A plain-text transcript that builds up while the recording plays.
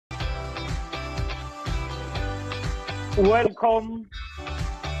Welcome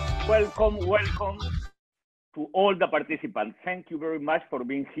to all the participants. Thank you very much for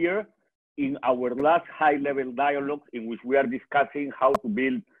being here in our last high-level dialogue in which we are discussing how to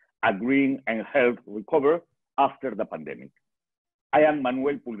build a green and health recovery after the pandemic. I am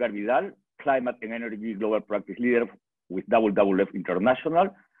Manuel Pulgar Vidal, Climate and Energy Global Practice Leader with WWF International,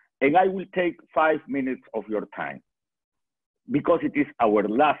 and I will take 5 minutes of your time because it is our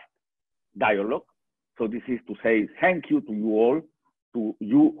last dialogue. So this is to say thank you to you all, to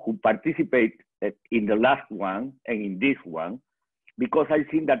you who participate in the last one and in this one, because I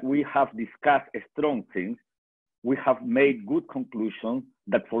think that we have discussed strong things. We have made good conclusions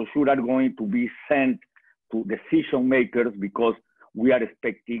that for sure are going to be sent to decision makers because we are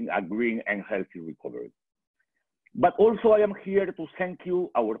expecting a green and healthy recovery. But also I am here to thank you,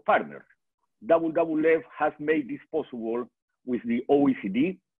 our partners. WWF has made this possible with the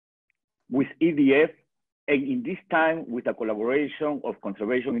OECD, with EDF, and in this time with the collaboration of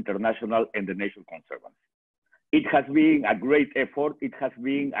Conservation International and the Nature Conservancy. It has been a great effort. It has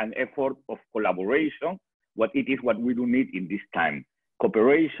been an effort of collaboration. What we do need in this time,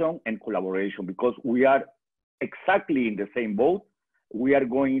 cooperation and collaboration, because we are exactly in the same boat. We are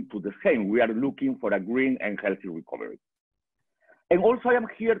going to the same. We are looking for a green and healthy recovery. And also I am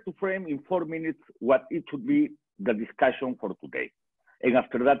here to frame in 4 minutes what it should be the discussion for today. And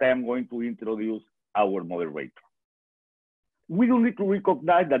after that, I am going to introduce our moderator. We do need to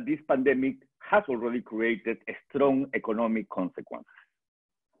recognize that this pandemic has already created a strong economic consequence.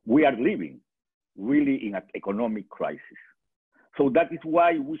 We are living really in an economic crisis. So that is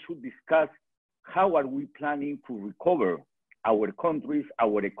why we should discuss how are we planning to recover our countries,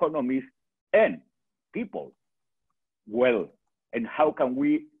 our economies, and people well, and how can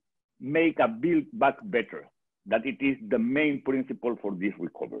we make a build back better, that it is the main principle for this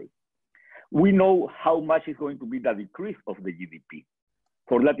recovery. We know how much is going to be the decrease of the GDP.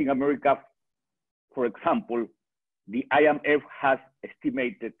 For Latin America, for example, the IMF has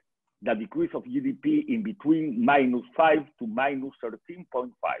estimated the decrease of GDP in between -5 to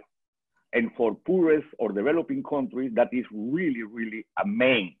 -13.5. And for poorest or developing countries, that is really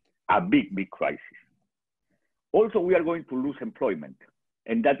a big crisis. Also, we are going to lose employment.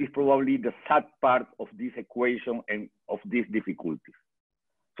 And that is probably the sad part of this equation and of these difficulties.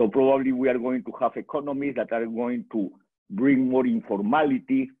 So probably we are going to have economies that are going to bring more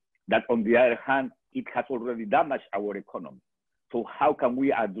informality, that on the other hand, it has already damaged our economy. So how can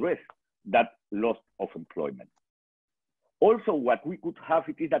we address that loss of employment? Also, what we could have,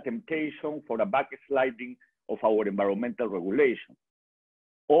 it is a temptation for a backsliding of our environmental regulation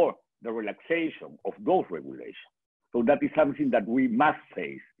or the relaxation of those regulations. So that is something that we must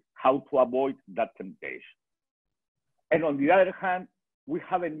face, how to avoid that temptation. And on the other hand, we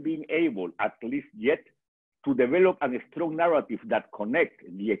haven't been able, at least yet, to develop a strong narrative that connects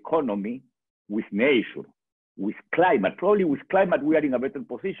the economy with nature, with climate. Probably with climate, we are in a better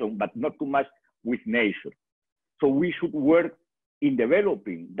position, but not too much with nature. So we should work in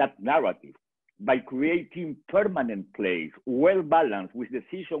developing that narrative by creating permanent place, well-balanced with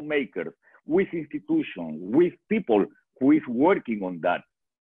decision makers, with institutions, with people who is working on that.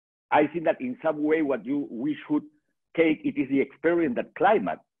 I think that in some way we should take, it is the experience that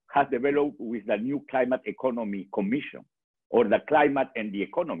climate has developed with the new Climate Economy Commission or the Climate and the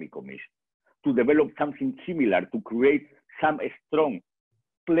Economy Commission to develop something similar, to create some strong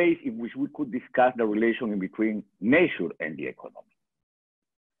place in which we could discuss the relation in between nature and the economy.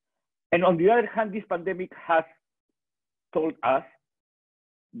 And on the other hand, this pandemic has told us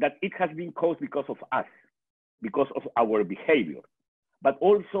that it has been caused because of us, because of our behavior. But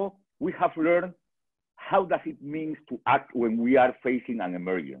also we have learned how does it mean to act when we are facing an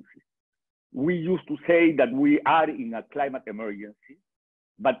emergency. We used to say that we are in a climate emergency,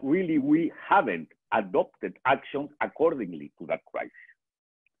 but really we haven't adopted actions accordingly to that crisis.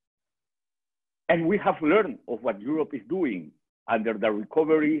 And we have learned of what Europe is doing under the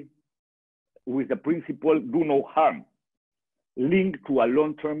recovery with the principle, do no harm, linked to a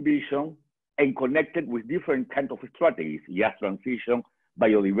long-term vision and connected with different kinds of strategies, just transition,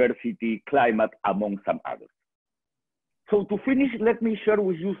 biodiversity, climate, among some others. So to finish, let me share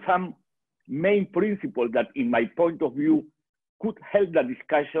with you some main principles that in my point of view could help the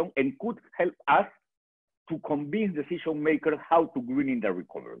discussion and could help us to convince decision makers how to green in the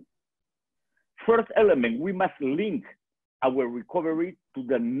recovery. First element, we must link our recovery to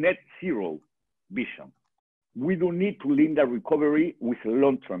the net zero vision. We do need to link the recovery with a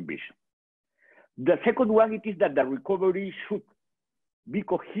long-term vision. The second one, it is that the recovery should be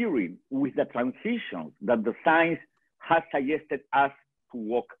coherent with the transitions that the science has suggested us to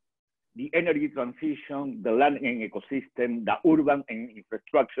walk the energy transition, the land and ecosystem, the urban and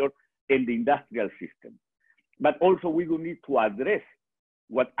infrastructure, and the industrial system. But also we do need to address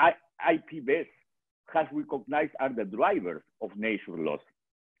what IPBES has recognized are the drivers of nature loss: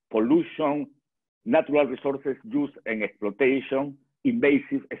 pollution, natural resources use and exploitation,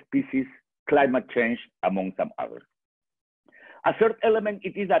 invasive species, climate change, among some others. A third element,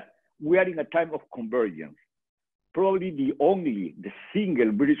 it is that we are in a time of convergence. Probably the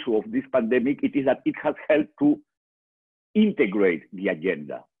single virtue of this pandemic, it is that it has helped to integrate the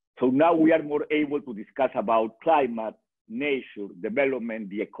agenda. So now we are more able to discuss about climate, nature, development,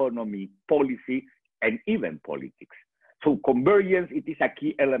 the economy, policy, and even politics. So convergence, it is a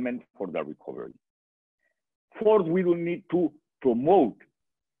key element for the recovery. Fourth, we will need to promote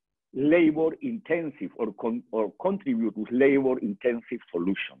labor-intensive or contribute to labor-intensive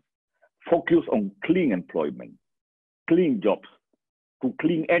solutions. Focus on clean employment, clean jobs, to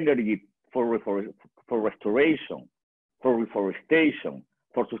clean energy for restoration, for reforestation,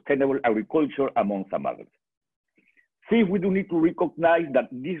 for sustainable agriculture, among some others. Fifth, we do need to recognize that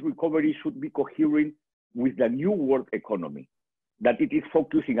this recovery should be coherent with the new world economy, that it is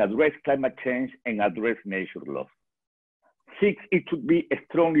focusing on address climate change and address nature loss. Six, it should be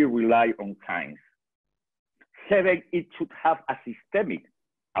strongly rely on science. Seven, it should have a systemic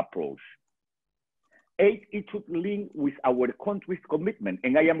approach. Eight, it should link with our country's commitment,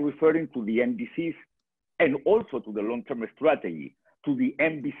 and I am referring to the NDCs and also to the long-term strategy, to the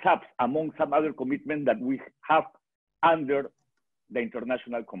MBSAPs, among some other commitments that we have under the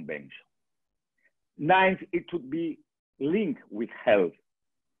International Convention. Ninth, it should be linked with health.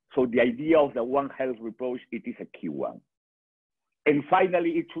 So the idea of the One Health approach, it is a key one. And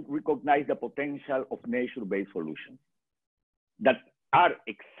finally, it should recognize the potential of nature-based solutions that are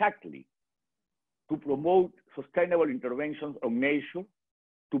exactly to promote sustainable interventions on nature,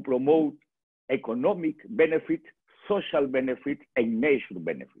 to promote economic benefit, social benefit, and nature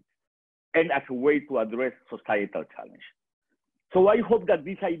benefit, and as a way to address societal challenge. So I hope that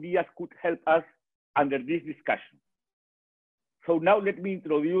these ideas could help us under this discussion. So now let me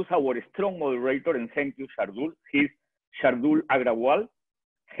introduce our strong moderator, and thank you, Shardul. He's Shardul Agrawala,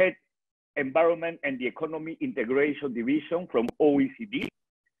 Head Environment and the Economy Integration Division from OECD,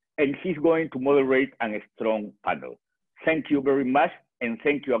 and he's going to moderate a strong panel. Thank you very much, and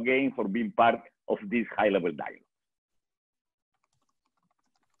thank you again for being part of this high-level dialogue.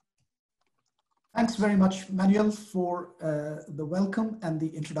 Thanks very much, Manuel, for the welcome and the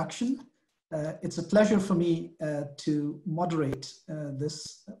introduction. It's a pleasure for me to moderate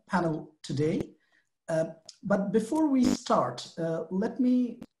this panel today. But before we start, let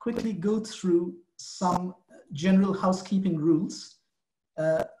me quickly go through some general housekeeping rules.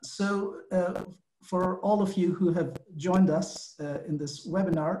 For all of you who have joined us in this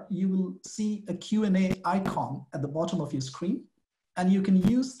webinar, you will see a Q&A icon at the bottom of your screen, and you can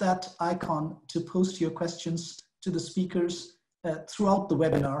use that icon to post your questions to the speakers throughout the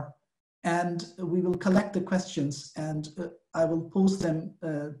webinar, and we will collect the questions, and I will post them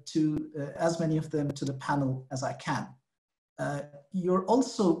to as many of them to the panel as I can. You're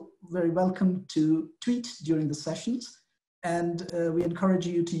also very welcome to tweet during the sessions, and we encourage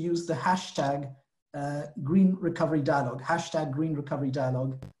you to use the hashtag Green Recovery Dialogue, hashtag Green Recovery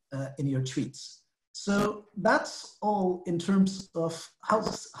Dialogue in your tweets. So that's all in terms of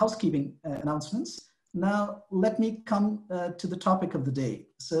housekeeping announcements. Now, let me come to the topic of the day.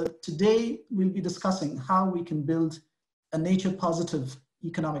 So today we'll be discussing how we can build a nature-positive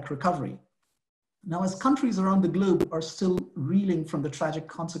economic recovery. Now, as countries around the globe are still reeling from the tragic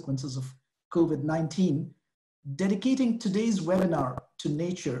consequences of COVID-19, dedicating today's webinar to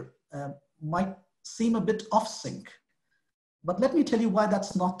nature might seem a bit off-sync. But let me tell you why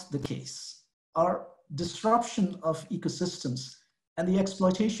that's not the case. Our disruption of ecosystems and the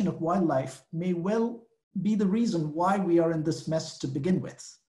exploitation of wildlife may well be the reason why we are in this mess to begin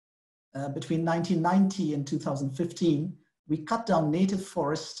with. Between 1990 and 2015, we cut down native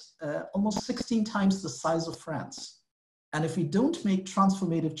forests almost 16 times the size of France. And if we don't make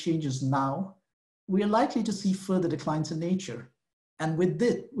transformative changes now, we are likely to see further declines in nature. And with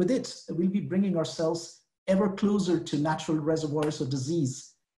it, we'll be bringing ourselves ever closer to natural reservoirs of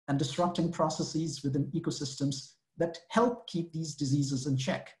disease and disrupting processes within ecosystems that help keep these diseases in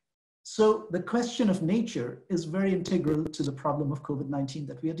check. So the question of nature is very integral to the problem of COVID-19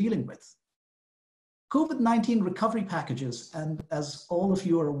 that we are dealing with. COVID-19 recovery packages, and as all of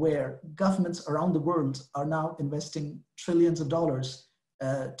you are aware, governments around the world are now investing trillions of dollars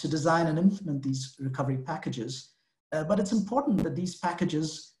to design and implement these recovery packages. But it's important that these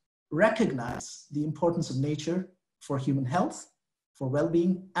packages recognize the importance of nature for human health, for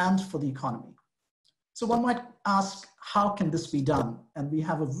well-being, and for the economy. So one might ask, how can this be done? And we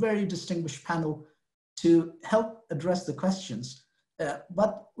have a very distinguished panel to help address the questions.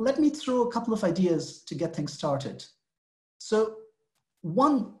 But let me throw a couple of ideas to get things started. So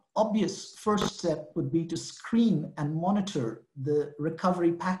one obvious first step would be to screen and monitor the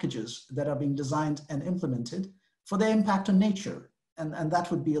recovery packages that are being designed and implemented for their impact on nature. And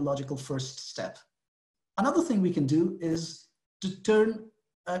that would be a logical first step. Another thing we can do is to turn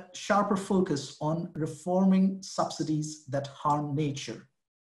a sharper focus on reforming subsidies that harm nature.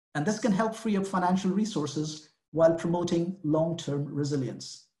 And this can help free up financial resources while promoting long-term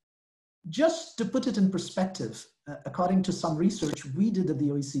resilience. Just to put it in perspective, according to some research we did at the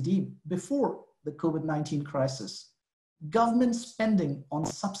OECD before the COVID-19 crisis, government spending on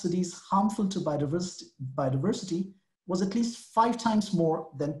subsidies harmful to biodiversity was at least 5 times more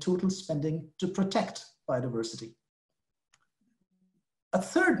than total spending to protect biodiversity. A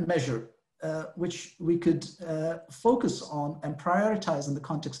third measure which we could focus on and prioritize in the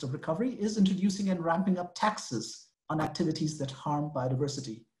context of recovery is introducing and ramping up taxes on activities that harm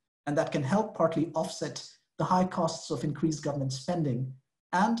biodiversity. And that can help partly offset the high costs of increased government spending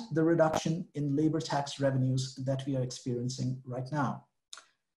and the reduction in labor tax revenues that we are experiencing right now.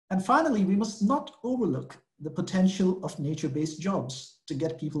 And finally, we must not overlook the potential of nature-based jobs to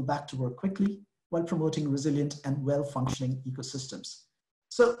get people back to work quickly while promoting resilient and well-functioning ecosystems.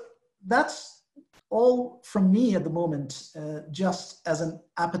 So that's all from me at the moment, just as an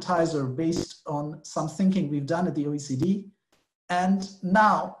appetizer based on some thinking we've done at the OECD. And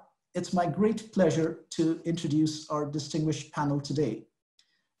now it's my great pleasure to introduce our distinguished panel today.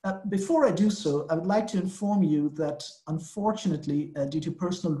 Before I do so, I would like to inform you that unfortunately, due to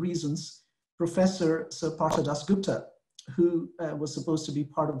personal reasons, Professor Sir Partha Dasgupta, who was supposed to be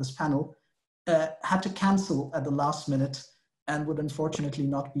part of this panel, had to cancel at the last minute and would unfortunately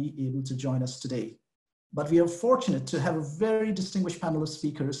not be able to join us today. But we are fortunate to have a very distinguished panel of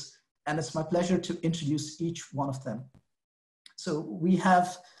speakers, and it's my pleasure to introduce each one of them. So we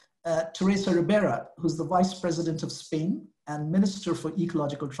have Teresa Ribera, who's the Vice President of Spain and Minister for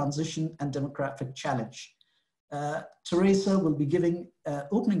Ecological Transition and Demographic Challenge. Teresa will be giving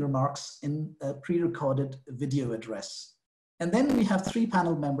opening remarks in a pre-recorded video address. And then we have 3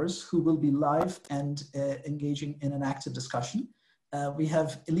 panel members who will be live and engaging in an active discussion. We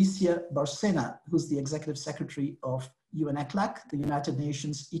have Alicia Bárcena, who's the Executive Secretary of UN ECLAC, the United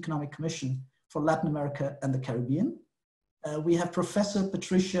Nations Economic Commission for Latin America and the Caribbean. We have Professor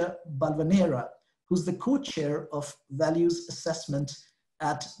Patricia Balvanera, who's the co-chair of Values Assessment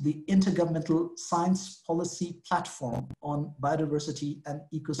at the Intergovernmental Science Policy Platform on Biodiversity and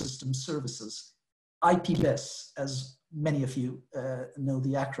Ecosystem Services, IPBES, as many of you know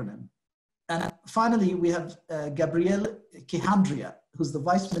the acronym. And finally, we have Gabriel Quijandría, who's the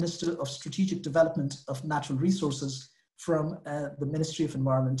Vice Minister of Strategic Development of Natural Resources from the Ministry of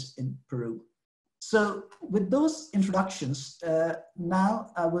Environment in Peru. So with those introductions,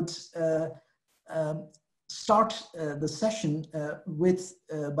 now I would start the session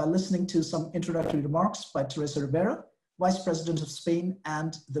by listening to some introductory remarks by Teresa Ribera, Vice President of Spain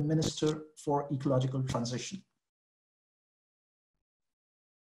and the Minister for Ecological Transition.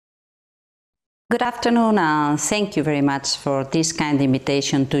 Good afternoon, and thank you very much for this kind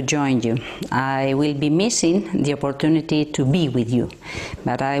invitation to join you. I will be missing the opportunity to be with you,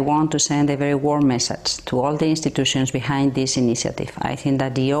 but I want to send a very warm message to all the institutions behind this initiative. I think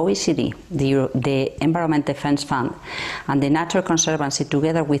that the OECD, the Environment Defense Fund, and the Nature Conservancy,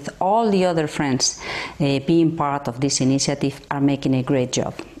 together with all the other friends being part of this initiative, are making a great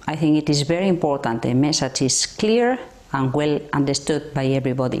job. I think it is very important the message is clear and well understood by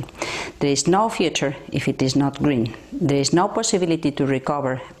everybody. There is no future if it is not green. There is no possibility to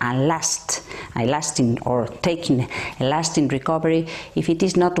recover and lasting recovery if it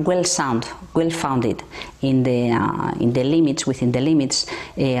is not well-founded in the limits, within the limits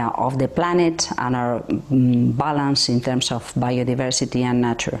of the planet and our balance in terms of biodiversity and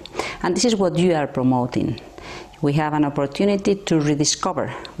nature. And this is what you are promoting. We have an opportunity to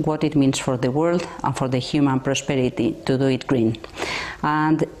rediscover what it means for the world and for the human prosperity to do it green.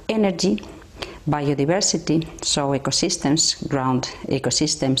 And energy, biodiversity, so ecosystems, ground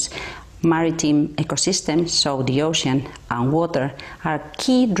ecosystems, maritime ecosystems, so the ocean and water, are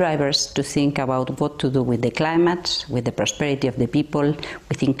key drivers to think about what to do with the climate, with the prosperity of the people,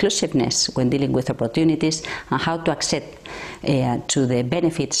 with inclusiveness when dealing with opportunities, and how to access to the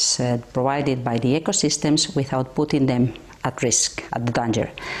benefits provided by the ecosystems without putting them at risk, at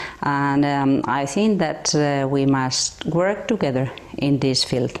danger. And I think that we must work together in this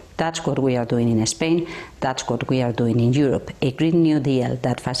field. That's what we are doing in Spain. That's what we are doing in Europe. A Green New Deal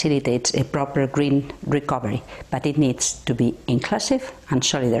that facilitates a proper green recovery, but it needs to be inclusive and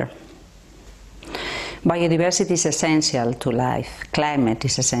solidary. Biodiversity is essential to life. Climate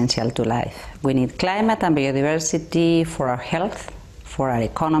is essential to life. We need climate and biodiversity for our health, for our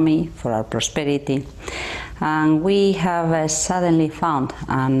economy, for our prosperity. And we have suddenly found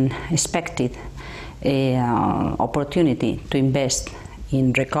an expected opportunity to invest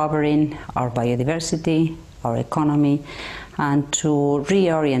in recovering our biodiversity, our economy, and to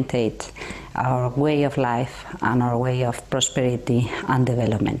reorientate our way of life and our way of prosperity and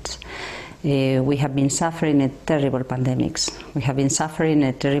development. We have been suffering a terrible pandemics. We have been suffering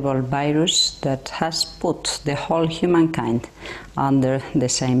a terrible virus that has put the whole humankind under the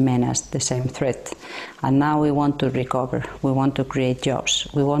same menace, the same threat. And now we want to recover, we want to create jobs,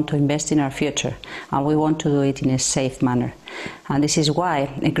 we want to invest in our future, and we want to do it in a safe manner. And this is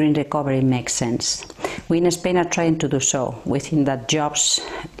why a green recovery makes sense. We in Spain are trying to do so. We think that jobs,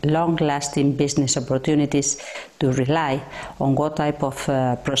 long-lasting business opportunities, to rely on what type of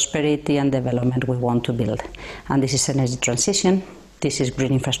prosperity and development we want to build. And this is energy transition, this is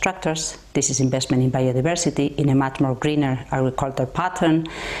green infrastructures, this is investment in biodiversity, in a much more greener agricultural pattern,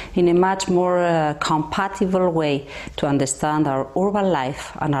 in a much more compatible way to understand our urban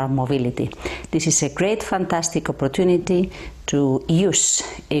life and our mobility. This is a great, fantastic opportunity to use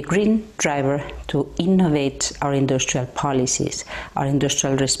a green driver to innovate our industrial policies, our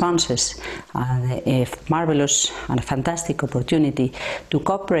industrial responses, and a marvelous and a fantastic opportunity to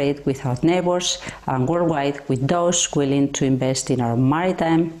cooperate with our neighbors and worldwide with those willing to invest in our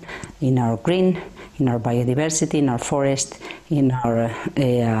maritime, in our green, in our biodiversity, in our forest, in our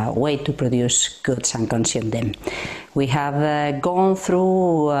way to produce goods and consume them. We have gone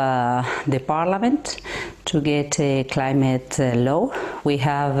through the Parliament to get a climate law. We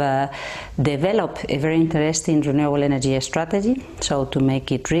have developed a very interesting renewable energy strategy, so to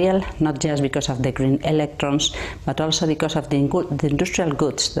make it real, not just because of the green electrons, but also because of the industrial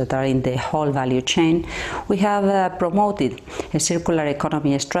goods that are in the whole value chain. We have promoted a circular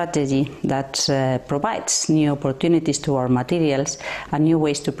economy strategy that provides new opportunities to our materials and new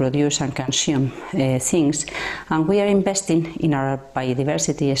ways to produce and consume things. And we are investing in our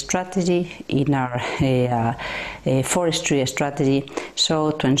biodiversity strategy, in our forestry strategy,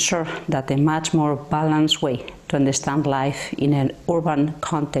 so to ensure that a much more balanced way to understand life in an urban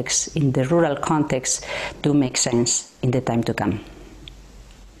context, in the rural context, do make sense in the time to come.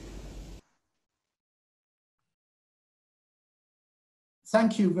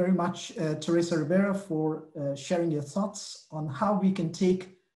 Thank you very much, Teresa Ribera, for sharing your thoughts on how we can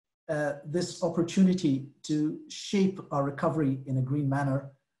take this opportunity to shape our recovery in a green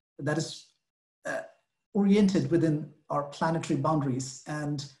manner that is oriented within our planetary boundaries.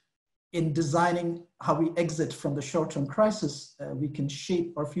 And in designing how we exit from the short-term crisis, we can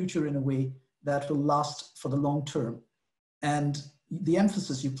shape our future in a way that will last for the long term. And the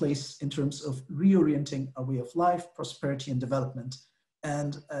emphasis you place in terms of reorienting our way of life, prosperity and development,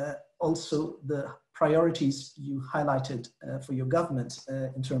 and also the priorities you highlighted for your government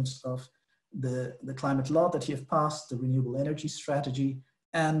in terms of the climate law that you have passed, the renewable energy strategy,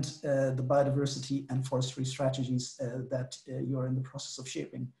 and the biodiversity and forestry strategies that you're in the process of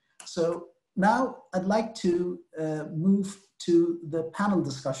shaping. So now I'd like to move to the panel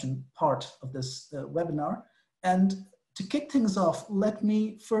discussion part of this webinar. And to kick things off, let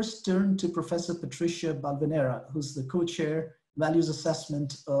me first turn to Professor Patricia Balvanera, who's the co-chair Values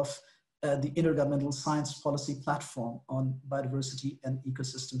Assessment of the Intergovernmental Science Policy Platform on Biodiversity and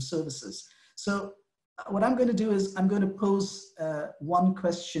Ecosystem Services. So what I'm going to do is I'm going to pose one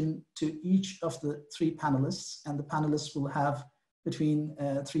question to each of the three panelists, and the panelists will have between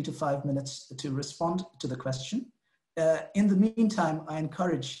 3 to 5 minutes to respond to the question. In the meantime, I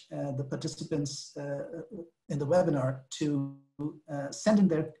encourage the participants in the webinar to send in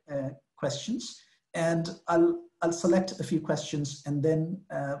their questions, and I'll select a few questions and then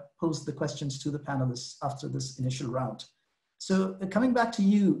pose the questions to the panelists after this initial round. So coming back to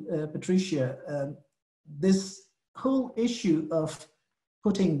you, Patricia, this whole issue of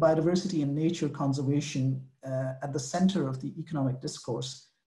putting biodiversity and nature conservation at the center of the economic discourse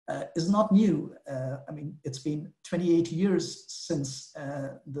is not new. I mean, it's been 28 years since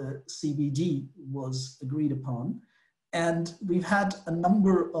the CBD was agreed upon. And we've had a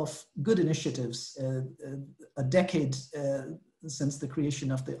number of good initiatives, a decade since the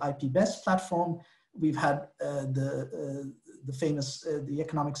creation of the IPBES platform. We've had the famous The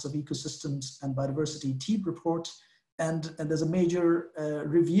Economics of Ecosystems and Biodiversity TEEB report. And there's a major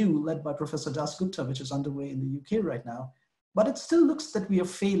review led by Professor Das Gupta, which is underway in the UK right now. but it still looks that we are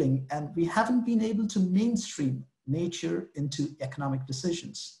failing and we haven't been able to mainstream nature into economic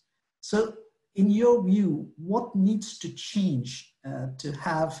decisions. So in your view, what needs to change to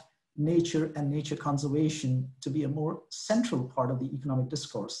have nature and nature conservation to be a more central part of the economic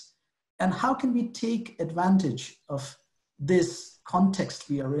discourse? And how can we take advantage of this context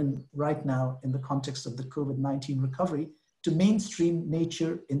we are in right now in the context of the COVID-19 recovery to mainstream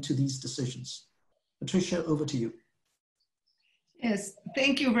nature into these decisions? Patricia, over to you. Yes,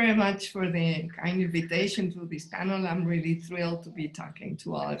 thank you very much for the kind invitation to this panel. I'm really thrilled to be talking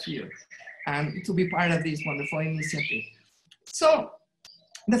to all of you and to be part of this wonderful initiative. So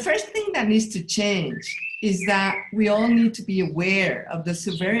the first thing that needs to change is that we all need to be aware of the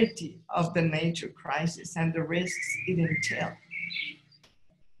severity of the nature crisis and the risks it entails.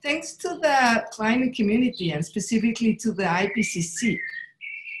 Thanks to the climate community and specifically to the IPCC,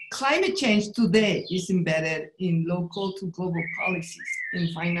 climate change today is embedded in local to global policies,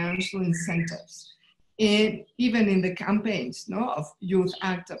 in financial incentives, even in the campaigns of youth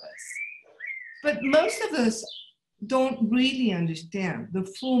activists. But most of us don't really understand the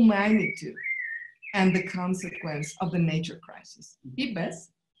full magnitude and the consequence of the nature crisis. IPBES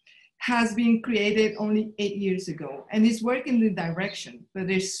has been created only 8 years ago and is working in the direction, but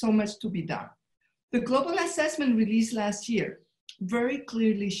there's so much to be done. The global assessment released last year very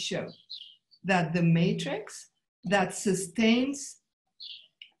clearly showed that the matrix that sustains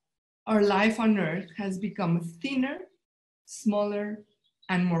our life on Earth has become thinner, smaller,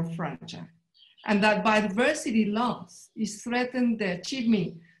 and more fragile. And that biodiversity loss is threatening the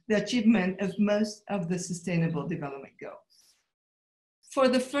achievement of most of the sustainable development goals. For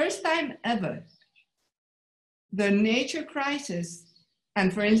the first time ever, the nature crisis,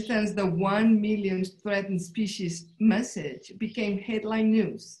 and for instance, the 1 million threatened species message became headline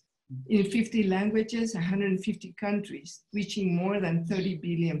news in 50 languages, 150 countries, reaching more than 30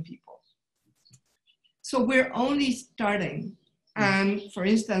 billion people. So we're only starting. And for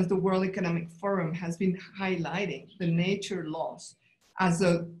instance, the World Economic Forum has been highlighting the nature loss as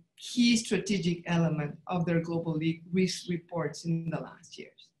a key strategic element of their global risk reports in the last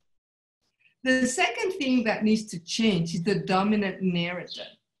years. The second thing that needs to change is the dominant narrative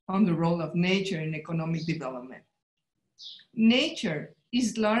on the role of nature in economic development. Nature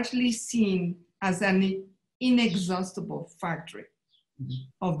is largely seen as an inexhaustible factory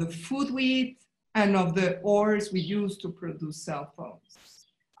of the food we eat and of the ores we use to produce cell phones,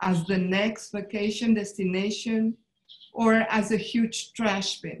 as the next vacation destination, or as a huge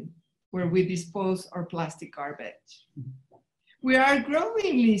trash bin where we dispose our plastic garbage. We are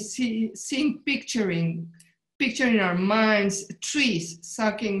growingly picturing in our minds trees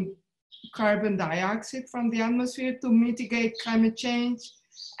sucking carbon dioxide from the atmosphere to mitigate climate change,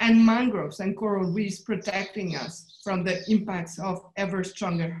 and mangroves and coral reefs protecting us from the impacts of ever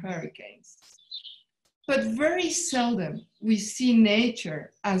stronger hurricanes. But very seldom we see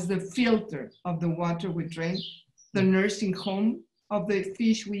nature as the filter of the water we drink, the nursing home of the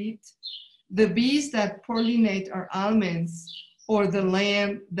fish we eat, the bees that pollinate our almonds, or the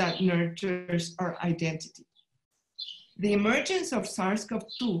land that nurtures our identity. The emergence of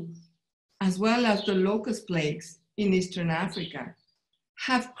SARS-CoV-2, as well as the locust plagues in Eastern Africa,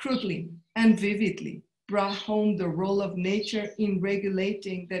 have crudely and vividly brought home the role of nature in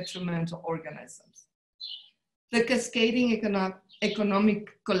regulating detrimental organisms. The cascading economic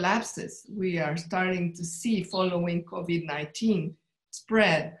collapses we are starting to see following COVID-19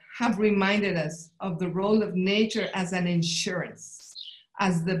 spread have reminded us of the role of nature as an insurance,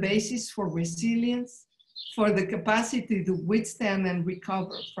 as the basis for resilience, for the capacity to withstand and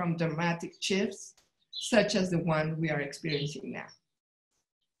recover from dramatic shifts, such as the one we are experiencing now.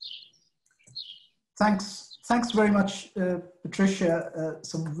 Thanks very much, Patricia.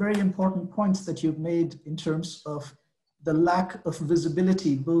 Some very important points that you've made in terms of the lack of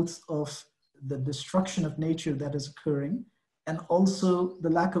visibility, both of the destruction of nature that is occurring, and also the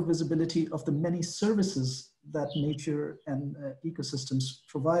lack of visibility of the many services that nature and ecosystems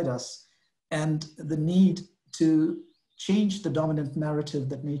provide us, and the need to change the dominant narrative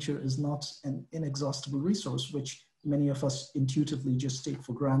that nature is not an inexhaustible resource, which many of us intuitively just take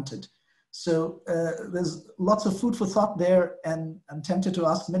for granted. So there's lots of food for thought there, and I'm tempted to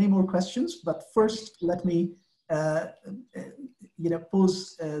ask many more questions, but first let me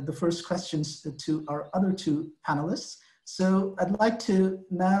pose the first questions to our other two panelists. So I'd like to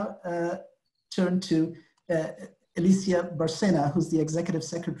now turn to Alicia Bárcena, who's the Executive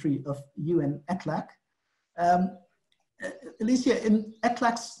Secretary of UN ECLAC. Alicia, in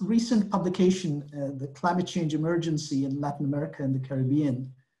ECLAC's recent publication, The Climate Change Emergency in Latin America and the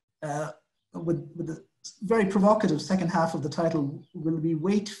Caribbean, with the very provocative second half of the title, will we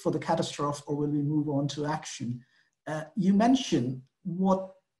wait for the catastrophe or will we move on to action? You mentioned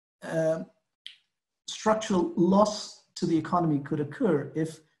what structural loss to the economy could occur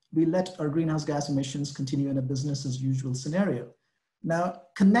if we let our greenhouse gas emissions continue in a business as usual scenario. Now,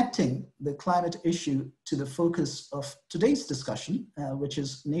 connecting the climate issue to the focus of today's discussion, which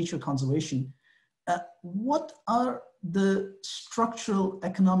is nature conservation, what are the structural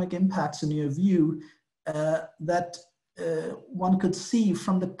economic impacts in your view that one could see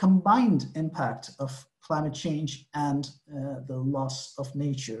from the combined impact of climate change and the loss of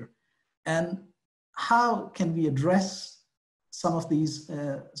nature? And how can we address some of these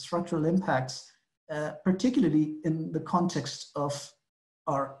structural impacts, particularly in the context of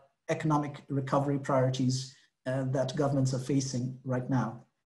our economic recovery priorities that governments are facing right now?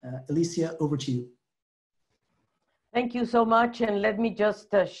 Alicia, over to you. Thank you so much. And let me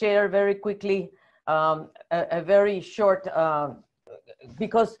just share very quickly a very short,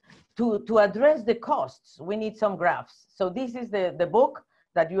 because to address the costs, we need some graphs. So this is the book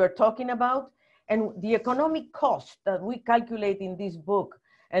that you are talking about. And the economic cost that we calculate in this book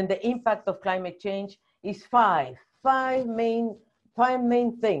and the impact of climate change is five main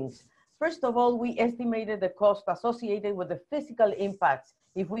things. First of all, we estimated the cost associated with the physical impacts.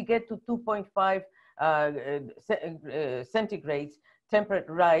 If we get to 2.5 centigrades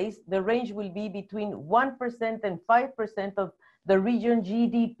temperature rise, the range will be between 1% and 5% of the region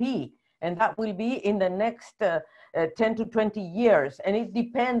GDP. And that will be in the next 10 to 20 years. And it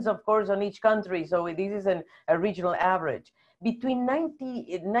depends, of course, on each country. So this is a regional average. Between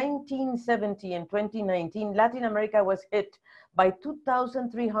 1970 and 2019, Latin America was hit by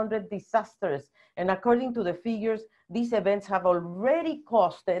 2,300 disasters. And according to the figures, these events have already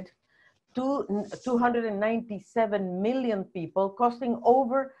costed 297 million people, costing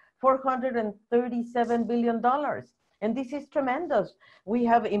over $437 billion. And this is tremendous. We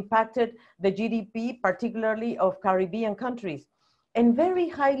have impacted the GDP, particularly of Caribbean countries, and very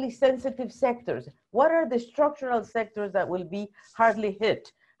highly sensitive sectors. What are the structural sectors that will be hardly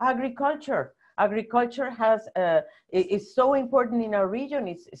hit? Agriculture. Agriculture is so important in our region.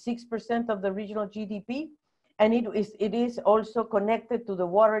 It's 6% of the regional GDP. And it is also connected to the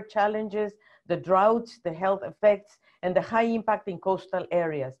water challenges, the droughts, the health effects, and the high impact in coastal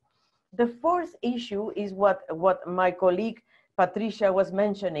areas. The fourth issue is what my colleague Patricia was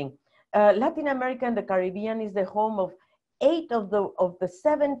mentioning. Latin America and the Caribbean is the home of 8 of the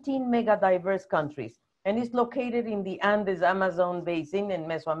 17 mega diverse countries, and is located in the Andes Amazon basin in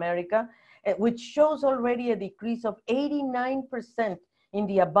Mesoamerica, which shows already a decrease of 89% in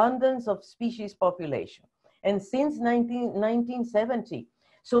the abundance of species population, and since 1970.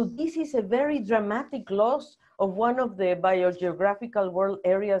 So this is a very dramatic loss of one of the biogeographical world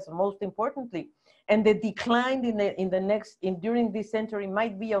areas, most importantly, and the decline during this century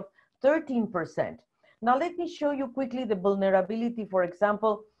might be of 13%. Now let me show you quickly the vulnerability, for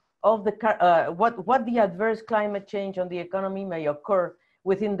example, of what the adverse climate change on the economy may occur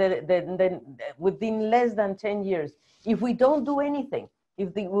within within less than 10 years. If we don't do anything,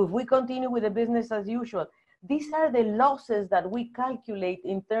 if we continue with the business as usual, these are the losses that we calculate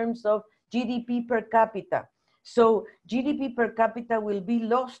in terms of GDP per capita. So GDP per capita will be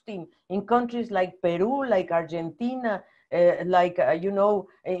lost in countries like Peru, like Argentina, in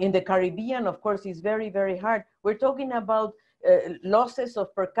the Caribbean, of course, is very, very hard. We're talking about losses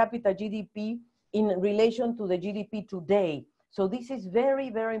of per capita GDP in relation to the GDP today. So this is very,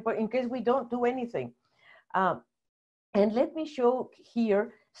 very important in case we don't do anything. And let me show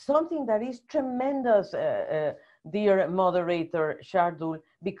here something that is tremendous, dear moderator Shardul,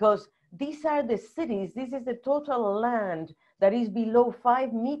 because these are the cities, this is the total land that is below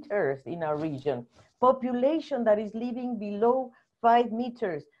 5 meters in our region. Population that is living below 5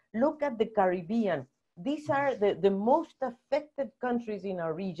 meters. Look at the Caribbean. These are the most affected countries in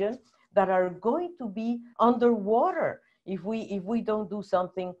our region that are going to be underwater if we don't do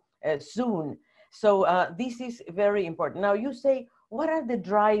something soon. So this is very important. Now you say, what are the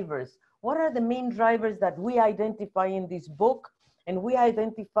drivers? What are the main drivers that we identify in this book? And we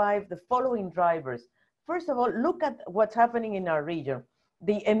identify the following drivers. First of all, look at what's happening in our region.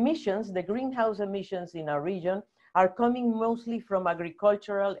 The emissions, the greenhouse emissions in our region are coming mostly from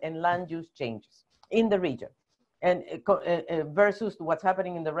agricultural and land use changes in the region, and versus what's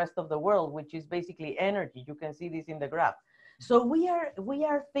happening in the rest of the world, which is basically energy. You can see this in the graph. So we are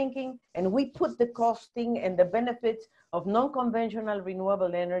thinking, and we put the costing and the benefits of non-conventional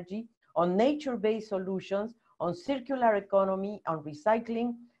renewable energy on nature-based solutions, on circular economy, on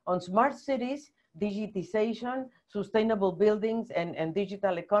recycling, on smart cities, digitization, sustainable buildings, and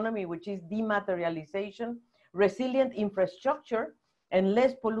digital economy, which is dematerialization, resilient infrastructure, and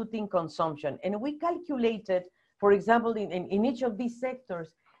less polluting consumption. And we calculated, for example, in each of these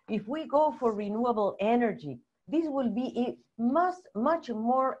sectors, if we go for renewable energy, this will be much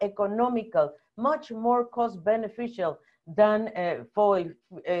more economical, much more cost beneficial than fossil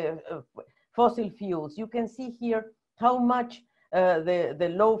fuels. You can see here how much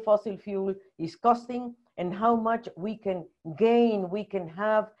the low fossil fuel is costing and how much we can gain, we can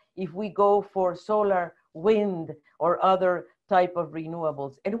have if we go for solar, wind, or other type of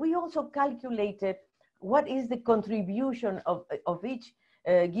renewables. And we also calculated what is the contribution of each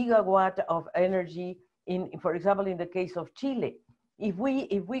gigawatt of energy for example, in the case of Chile. If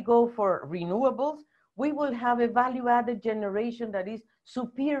we go for renewables, we will have a value-added generation that is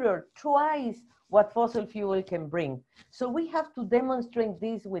superior, twice what fossil fuel can bring. So we have to demonstrate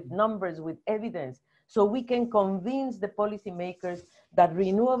this with numbers, with evidence, so we can convince the policymakers that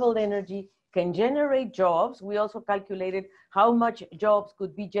renewable energy can generate jobs. We also calculated how much jobs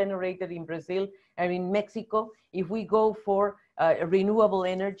could be generated in Brazil and in Mexico if we go for renewable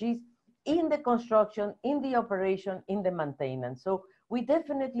energies in the construction, in the operation, in the maintenance. So we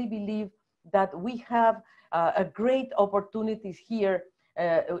definitely believe that we have a great opportunities here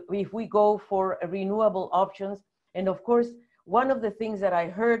if we go for renewable options. And of course, one of the things that I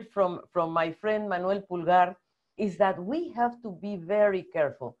heard from my friend Manuel Pulgar is that we have to be very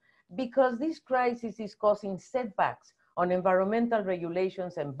careful, because this crisis is causing setbacks on environmental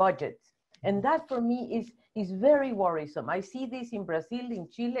regulations and budgets. And that for me is very worrisome. I see this in Brazil, in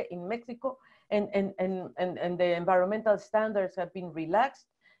Chile, in Mexico, and the environmental standards have been relaxed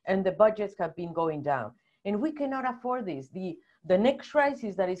and the budgets have been going down. And we cannot afford this. The next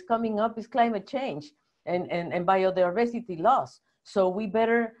crisis that is coming up is climate change and biodiversity loss. So we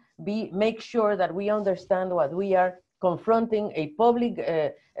better make sure that we understand what we are confronting, a public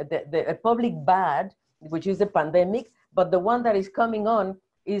bad, which is the pandemic, but the one that is coming on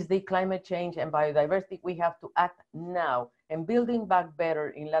is the climate change and biodiversity. We have to act now. And building back better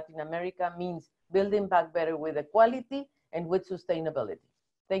in Latin America means building back better with equality and with sustainability.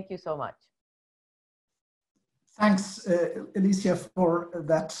 Thank you so much. Thanks, Alicia, for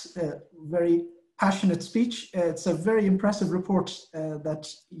that very passionate speech. It's a very impressive report that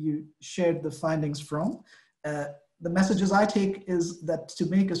you shared the findings from. The messages I take is that to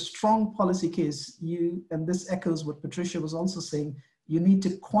make a strong policy case, and this echoes what Patricia was also saying, you need to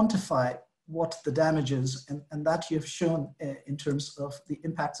quantify what the damage is, and that you have shown in terms of the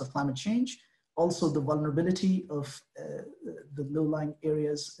impacts of climate change, also the vulnerability of the low-lying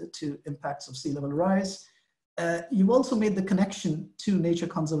areas to impacts of sea level rise. You've also made the connection to nature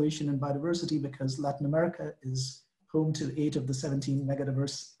conservation and biodiversity, because Latin America is home to 8 of the 17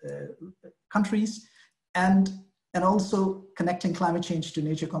 megadiverse countries, and also connecting climate change to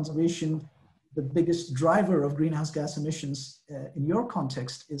nature conservation. The biggest driver of greenhouse gas emissions in your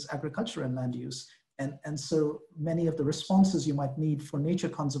context is agriculture and land use. And so many of the responses you might need for nature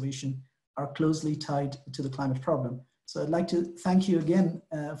conservation are closely tied to the climate problem. So I'd like to thank you again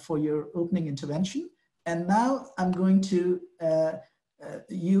for your opening intervention. And now I'm going to,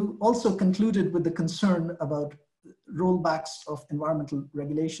 you also concluded with the concern about rollbacks of environmental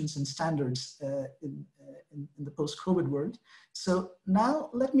regulations and standards in the post-COVID world. So now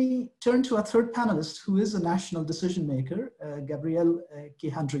let me turn to our third panelist, who is a national decision maker, Gabriel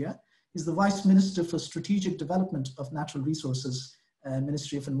Quijandría. He's the Vice Minister for Strategic Development of Natural Resources,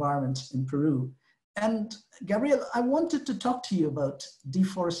 Ministry of Environment in Peru. And Gabriel, I wanted to talk to you about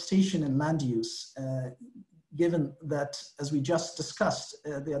deforestation and land use, given that, as we just discussed,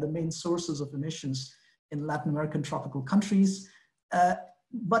 they are the main sources of emissions in Latin American tropical countries.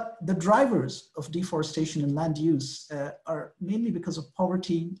 But the drivers of deforestation and land use are mainly because of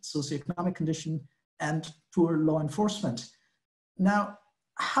poverty, socioeconomic condition, and poor law enforcement. Now,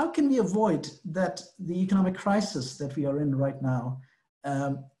 how can we avoid that the economic crisis that we are in right now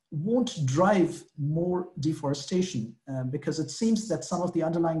won't drive more deforestation? Because it seems that some of the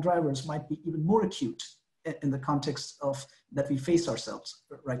underlying drivers might be even more acute in the context of that we face ourselves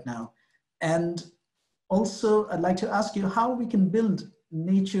right now. And also, I'd like to ask you how we can build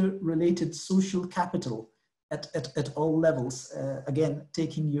nature-related social capital at all levels, again,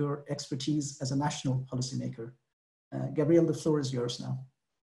 taking your expertise as a national policymaker. Gabriel, the floor is yours now.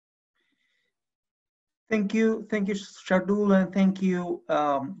 Thank you, Shardul, and thank you,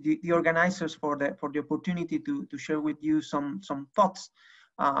 the organizers for the opportunity to share with you some thoughts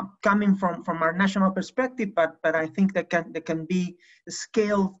coming from our national perspective, but I think that can be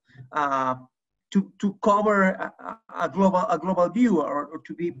scaled to cover a global view, or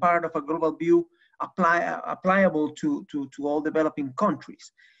to be part of a global view applicable to all developing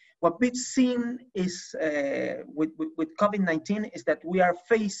countries. What we've seen is with COVID-19 is that we are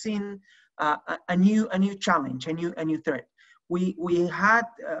facing a new challenge, a new threat. We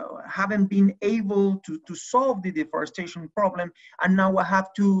haven't been able to solve the deforestation problem, and now we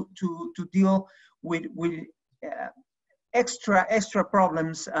have to deal with extra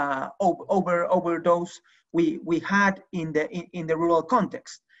problems over those we had in the rural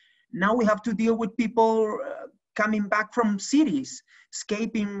context. Now we have to deal with people coming back from cities,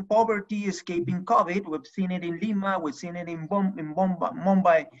 escaping poverty, escaping COVID. We've seen it in Lima, we've seen it in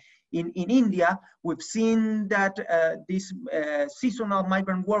Mumbai, in India. We've seen that these seasonal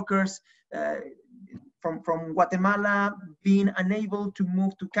migrant workers from Guatemala being unable to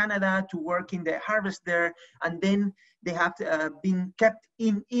move to Canada to work in the harvest there, and then they have been kept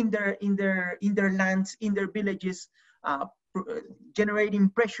in their lands, in their villages, generating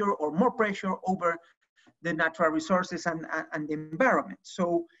pressure or more pressure over the natural resources and the environment.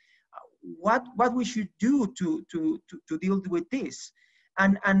 So what we should do to deal with this?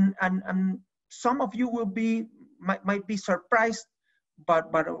 And some of you might be surprised but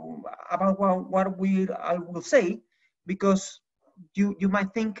about what I will say, because you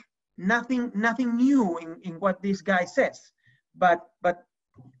might think nothing new in what this guy says, but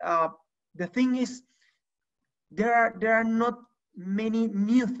the thing is, there are not many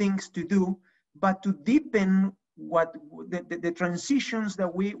new things to do, but to deepen what the transitions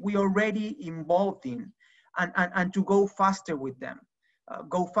that we already involved in, and to go faster with them.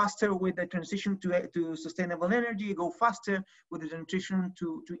 Go faster with the transition to sustainable energy, go faster with the transition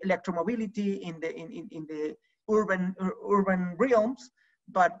to electromobility in the urban realms,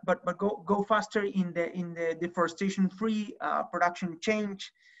 but go faster in the deforestation-free production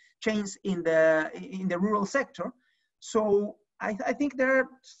chains in the rural sector. So I think there are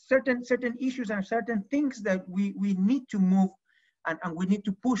certain issues and certain things that we need to move and we need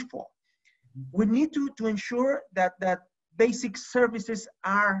to push for. We need to ensure that basic services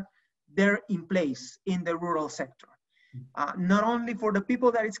are there in place in the rural sector. Not only for the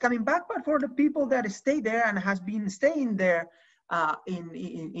people that is coming back, but for the people that stay there and has been staying there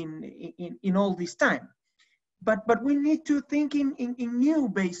in all this time. But we need to think in new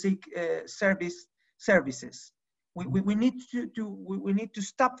basic services. We need to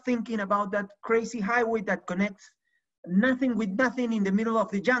stop thinking about that crazy highway that connects nothing with nothing in the middle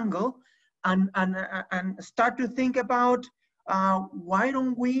of the jungle, and start to think about why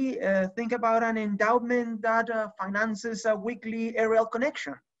don't we think about an endowment that finances a weekly aerial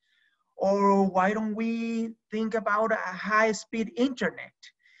connection? Or why don't we think about a high-speed internet?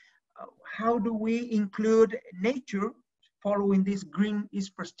 How do we include nature following this green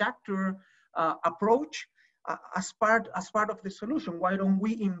infrastructure approach as part of the solution? Why don't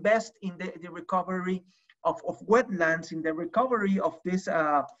we invest in the recovery of wetlands, in the recovery of this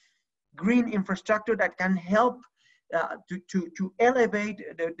green infrastructure that can help to elevate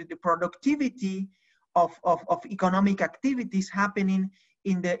the productivity of economic activities happening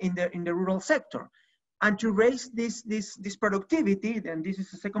in the rural sector, and to raise this productivity. And this is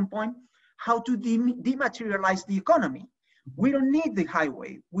the second point: how to dematerialize the economy. We don't need the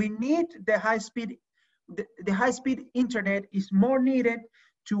highway. We need the high speed. The high speed internet is more needed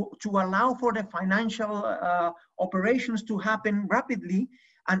to allow for the financial operations to happen rapidly,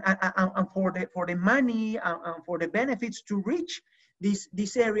 and for the money and for the benefits to reach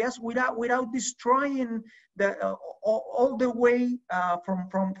these areas without destroying all the way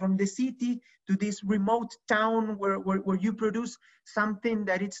from the city to this remote town where you produce something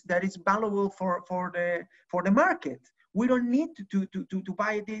that is valuable for the market. We don't need to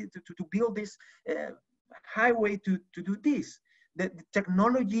buy this, to build this highway to do this. The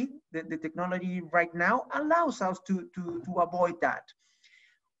technology right now allows us to avoid that.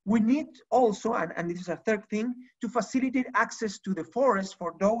 We need also, and this is a third thing, to facilitate access to the forest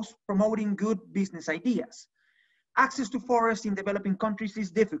for those promoting good business ideas. Access to forests in developing countries is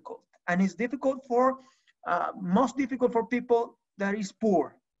difficult, and it's difficult most difficult for people that is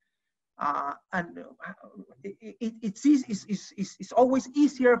poor. And it's always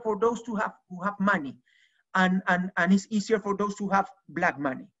easier for those who have money, and it's easier for those who have black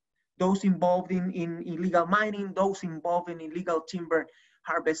money, those involved in illegal mining, those involved in illegal timber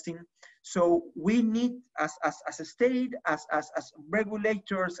harvesting. So we need, as a state, as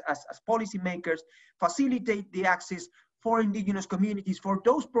regulators, as policymakers, facilitate the access for indigenous communities, for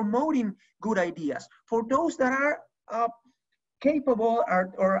those promoting good ideas, for those that are capable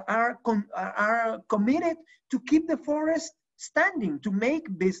or are committed to keep the forest standing, to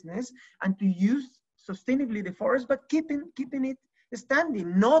make business and to use sustainably the forest, but keeping it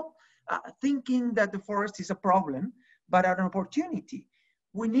standing, not thinking that the forest is a problem, but an opportunity.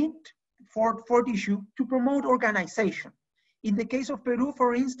 We need for the issue to promote organization. In the case of Peru,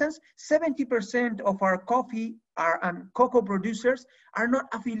 for instance, 70% of our coffee and cocoa producers are not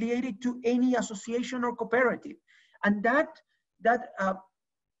affiliated to any association or cooperative. And that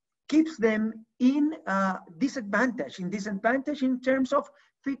keeps them in disadvantage in terms of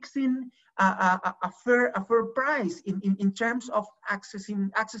fixing a fair price, in terms of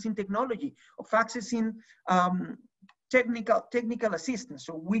accessing technology, of accessing technical assistance.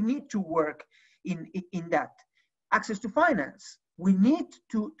 So we need to work in that. Access to finance. We need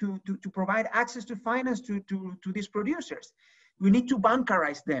to provide access to finance to these producers. We need to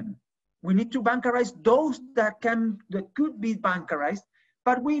bankerize them. We need to bankerize those that could be bankerized,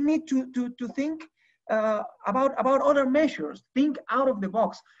 but we need to think about other measures, think out of the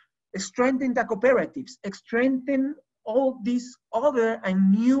box, strengthen the cooperatives, strengthen all these other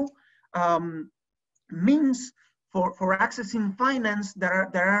and new means for accessing finance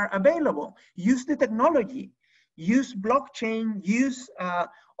that are available. Use the technology, use blockchain, use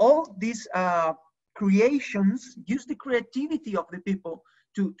all these creations, use the creativity of the people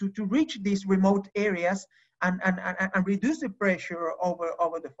to reach these remote areas and reduce the pressure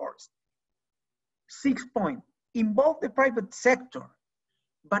over the forest. 6th point, involve the private sector,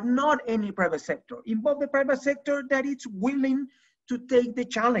 but not any private sector. Involve the private sector that it's willing to take the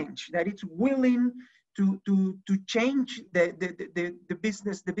challenge, that it's willing to change the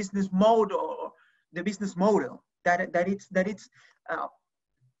business mode or the business model, that it's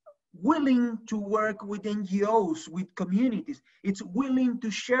willing to work with NGOs, with communities. It's willing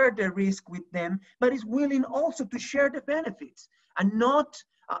to share the risk with them, but it's willing also to share the benefits and not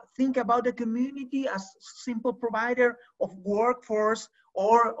think about the community as simple provider of workforce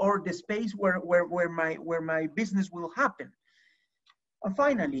or the space where my business will happen. And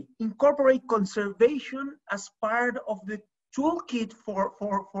finally, incorporate conservation as part of the toolkit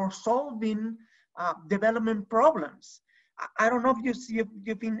for solving development problems. I don't know if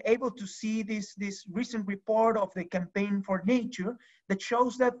you've been able to see this recent report of the Campaign for Nature that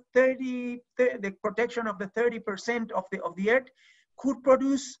shows that the protection of the 30% of the earth could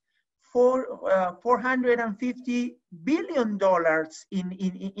produce $450 billion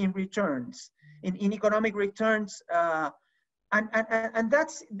in returns, in economic returns, and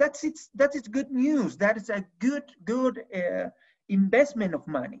that's good news. That is a good investment of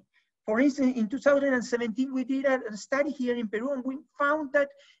money. For instance, in 2017, we did a study here in Peru, and we found that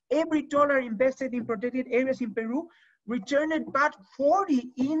every dollar invested in protected areas in Peru returned about 40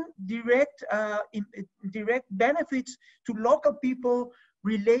 in direct benefits to local people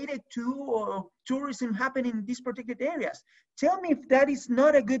related to tourism happening in these protected areas. Tell me if that is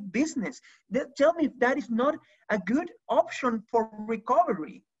not a good business. Tell me if that is not a good option for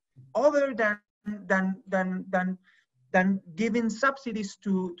recovery, other than giving subsidies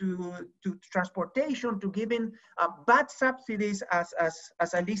to transportation, to giving bad subsidies,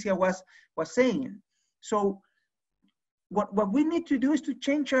 as Alicia was saying. So what we need to do is to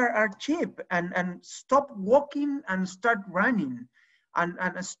change our chip and stop walking and start running,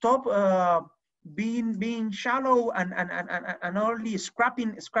 and stop being shallow and only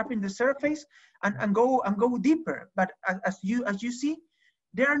scrapping the surface and go deeper. But as you see,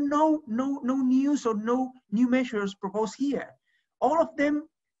 there are no news or no new measures proposed here. All of them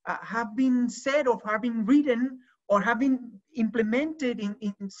have been said or have been written or have been implemented in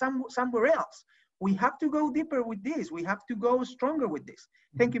somewhere else. We have to go deeper with this. We have to go stronger with this.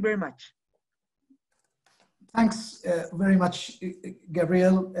 Thank you very much. Thanks very much,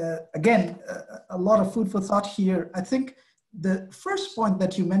 Gabriel. Again, a lot of food for thought here. I think the first point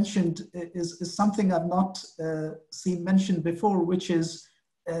that you mentioned is something I've not seen mentioned before, which is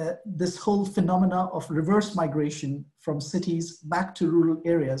this whole phenomena of reverse migration from cities back to rural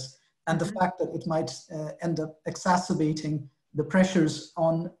areas, and the fact that it might end up exacerbating the pressures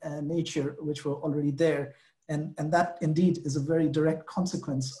on nature, which were already there. And that indeed is a very direct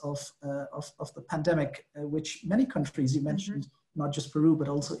consequence of the pandemic, which many countries, you mentioned, not just Peru, but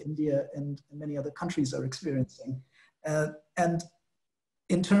also India and many other countries are experiencing. And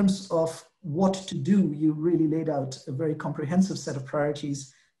in terms of what to do, you really laid out a very comprehensive set of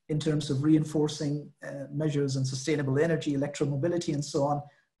priorities in terms of reinforcing measures on sustainable energy, electromobility, and so on,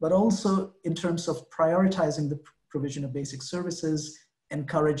 but also in terms of prioritizing the provision of basic services,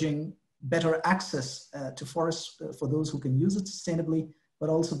 encouraging better access to forests for those who can use it sustainably, but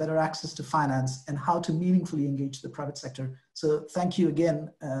also better access to finance and how to meaningfully engage the private sector. So thank you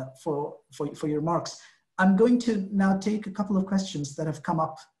again for your remarks. I'm going to now take a couple of questions that have come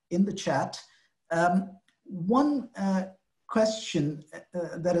up in the chat. One question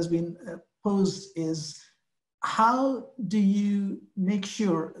that has been posed is, how do you make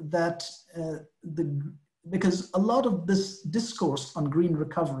sure that because a lot of this discourse on green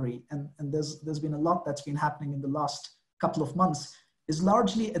recovery, and there's been a lot that's been happening in the last couple of months, is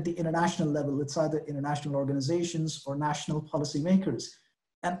largely at the international level. It's either international organizations or national policymakers.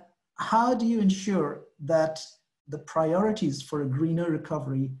 And how do you ensure that the priorities for a greener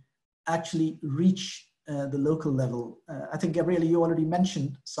recovery actually reach the local level? I think, Gabriel, you already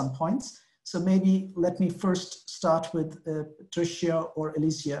mentioned some points. So maybe let me first start with Patricia or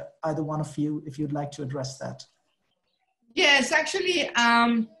Alicia, either one of you, if you'd like to address that. Yes, actually,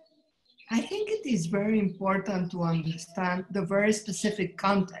 I think it is very important to understand the very specific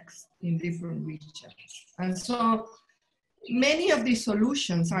context in different regions. And so many of these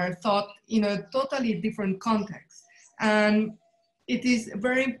solutions are thought in a totally different context. And it is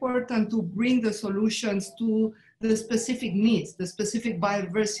very important to bring the solutions to the specific needs, the specific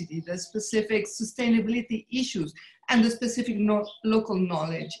biodiversity, the specific sustainability issues, and the specific local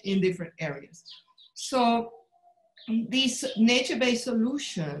knowledge in different areas. So these nature-based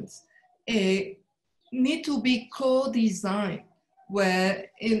solutions need to be co-designed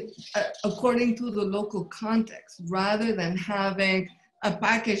according to the local context, rather than having a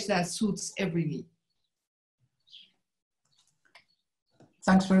package that suits every need.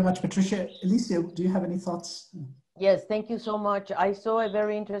 Thanks very much, Patricia. Alicia, do you have any thoughts? Yes, thank you so much. I saw a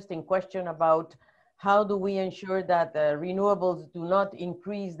very interesting question about how do we ensure that renewables do not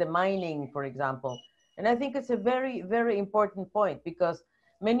increase the mining, for example. And I think it's a very, very important point, because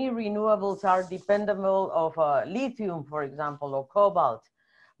many renewables are dependable of lithium, for example, or cobalt.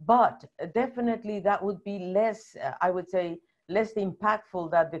 But definitely that would be less, I would say, less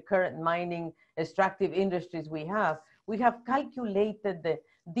impactful than the current mining extractive industries we have. We have calculated the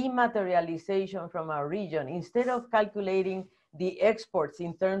dematerialization from our region. Instead of calculating the exports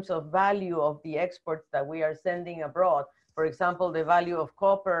in terms of value of the exports that we are sending abroad, for example, the value of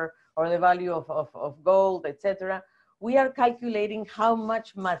copper or the value of gold, etc., we are calculating how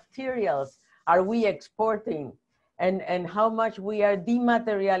much materials are we exporting and how much we are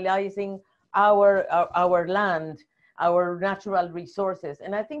dematerializing our land, our natural resources.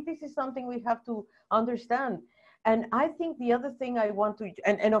 And I think this is something we have to understand. And I think the other thing I want to,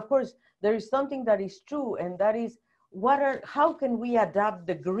 and of course, there is something that is true, and that is, how can we adapt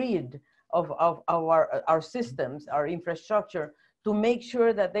the grid of our systems, our infrastructure, to make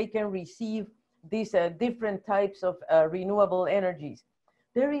sure that they can receive these different types of renewable energies.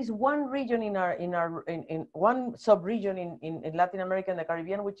 There is one region in one sub-region in Latin America and the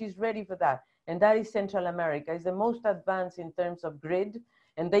Caribbean which is ready for that, and that is Central America. It's the most advanced in terms of grid,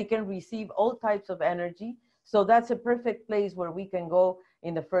 and they can receive all types of energy. So that's a perfect place where we can go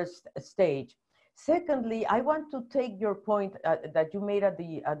in the first stage. Secondly, I want to take your point that you made at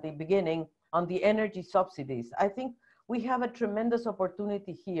the beginning on the energy subsidies. I think we have a tremendous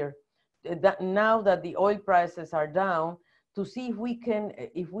opportunity here, that now that the oil prices are down, to see if we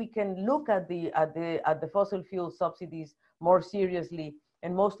can look at the fossil fuel subsidies more seriously,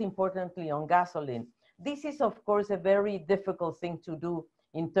 and most importantly on gasoline. This is of course a very difficult thing to do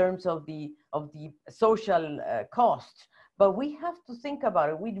in terms of the social costs, but we have to think about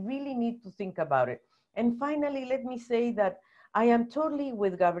it. We really need to think about it. And finally, let me say that I am totally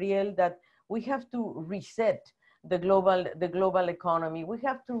with Gabriel that we have to reset the global economy. We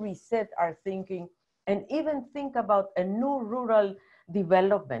have to reset our thinking and even think about a new rural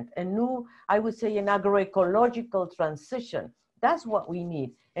development, a new, I would say, an agroecological transition. That's what we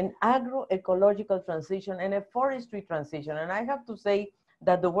need, an agroecological transition and a forestry transition. And I have to say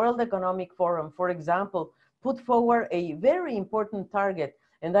that the World Economic Forum, for example, put forward a very important target,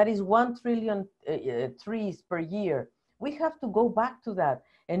 and that is 1 trillion trees per year. We have to go back to that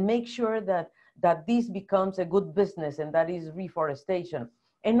and make sure that this becomes a good business, and that is reforestation.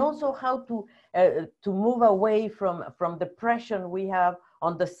 And also how to move away from the pressure we have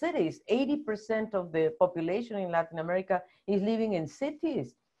on the cities. 80% of the population in Latin America is living in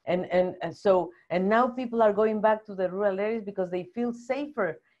cities. And now people are going back to the rural areas because they feel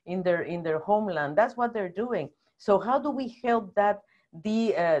safer in their homeland. That's what they're doing. So how do we help that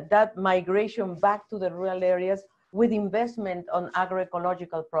migration back to the rural areas with investment on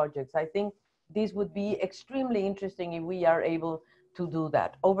agroecological projects? I think this would be extremely interesting if we are able to do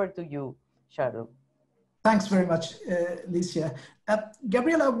that. Over to you, Shardul. Thanks very much, Alicia.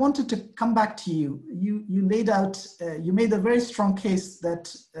 Gabriel, I wanted to come back to you. You laid out, you made a very strong case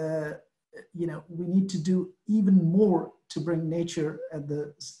that we need to do even more to bring nature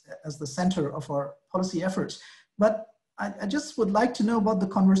as the center of our policy efforts. But I just would like to know about the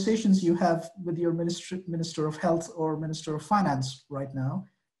conversations you have with your Minister of Health or Minister of Finance right now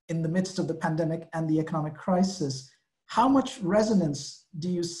in the midst of the pandemic and the economic crisis. How much resonance do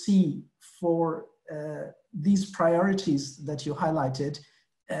you see for these priorities that you highlighted?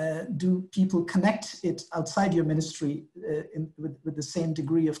 Do people connect it outside your ministry with the same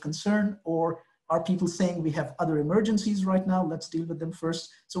degree of concern, or are people saying we have other emergencies right now, let's deal with them first?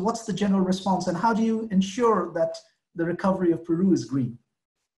 So what's the general response, and how do you ensure that the recovery of Peru is green?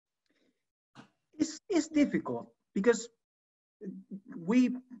 It's difficult because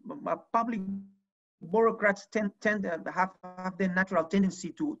we public bureaucrats tend to have the natural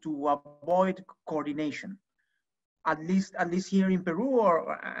tendency to avoid coordination. At least here in Peru,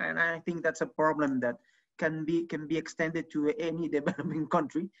 and I think that's a problem that can be extended to any developing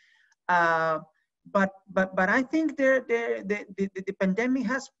country. But I think the pandemic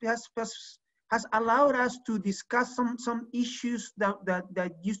has allowed us to discuss some issues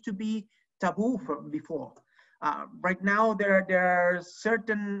that used to be taboo before. Right now, there are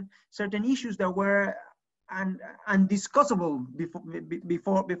certain issues that were undiscussable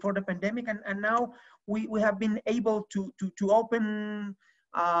before the pandemic, and now we have been able to open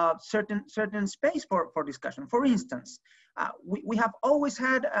certain space for discussion. For instance, we have always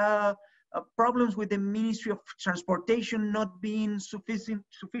had problems with the Ministry of Transportation not being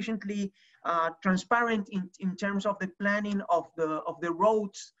sufficiently transparent in terms of the planning of the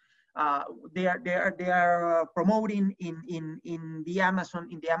roads. They are promoting in the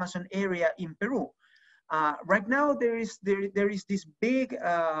Amazon area in Peru. Right now, there is this big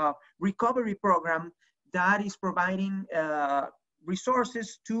recovery program that is providing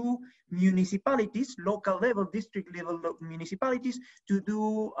resources to municipalities, local level, district level municipalities, to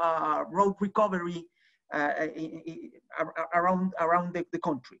do road recovery around the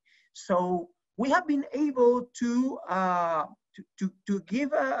country. So we have been able to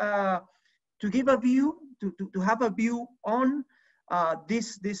give a view, to have a view on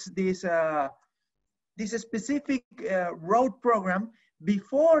this specific road program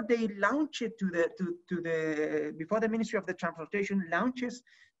before they launch it before the Ministry of the Transportation launches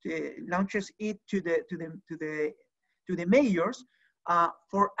it to the mayors,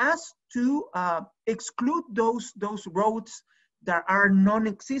 for us to exclude those roads that are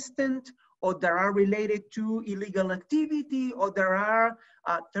non-existent, or that are related to illegal activity, or there are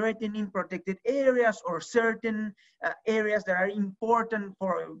threatening protected areas, or certain areas that are important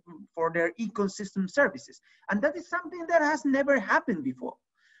for their ecosystem services. And that is something that has never happened before.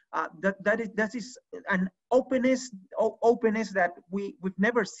 That is an openness that we've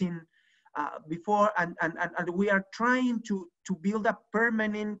never seen before, and we are trying to build a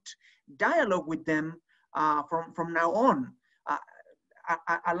permanent dialogue with them from now on.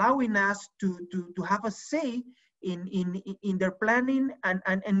 Allowing us to have a say in their planning and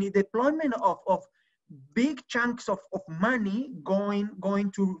the deployment of big chunks of money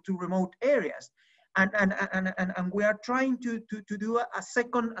going to remote areas, and we are trying to do a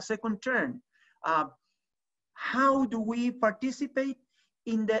second turn. How do we participate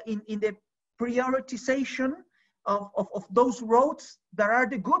in the prioritization of those roads that are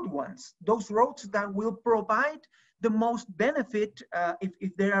the good ones, those roads that will provide the most benefit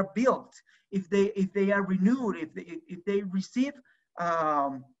if they are built, if they are renewed, if they receive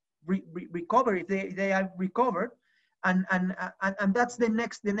recovery, if they are recovered, and that's the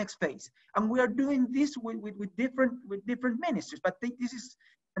next phase. And we are doing this with different ministries. But this is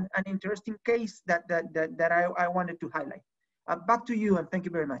an interesting case that I wanted to highlight. Back to you, and thank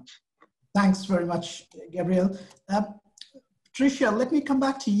you very much. Thanks very much, Gabriel. Patricia, let me come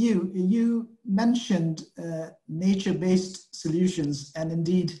back to you. You mentioned nature-based solutions, and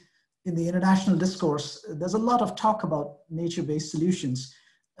indeed in the international discourse, there's a lot of talk about nature-based solutions.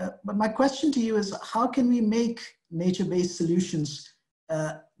 But my question to you is, how can we make nature-based solutions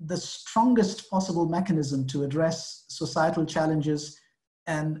the strongest possible mechanism to address societal challenges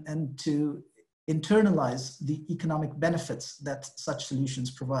and to internalize the economic benefits that such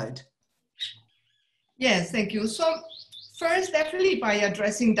solutions provide? Yes, thank you. So first, definitely by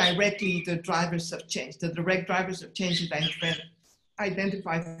addressing directly the drivers of change, the direct drivers of change that have been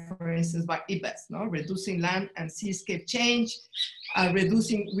identified, for instance, by IPBES, no? Reducing land and seascape change,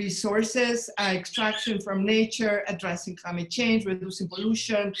 reducing resources, extraction from nature, addressing climate change, reducing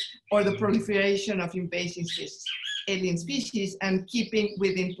pollution, or the proliferation of invasive species, alien species, and keeping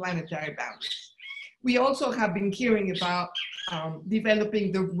within planetary boundaries. We also have been hearing about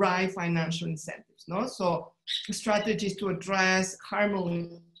developing the right financial incentives, no? So strategies to address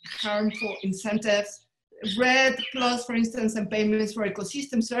harmful incentives, RED Plus, for instance, and payments for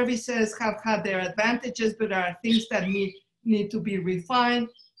ecosystem services have had their advantages, but there are things that need to be refined.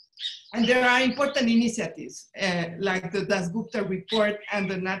 And there are important initiatives like the Dasgupta report and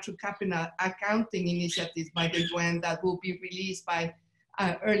the natural capital accounting initiatives by the UN that will be released by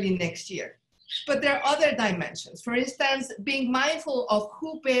early next year. But there are other dimensions. For instance, being mindful of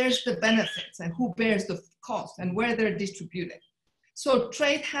who bears the benefits and who bears the cost and where they're distributed. So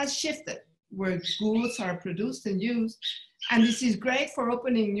trade has shifted where goods are produced and used. And this is great for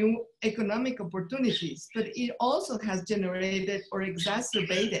opening new economic opportunities, but it also has generated or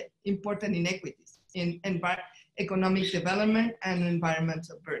exacerbated important inequities in economic development and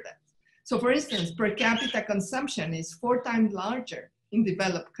environmental burdens. So for instance, per capita consumption is 4 times larger in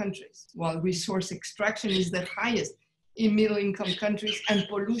developed countries, while resource extraction is the highest in middle-income countries, and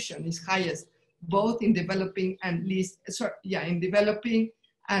pollution is highest both in developing and least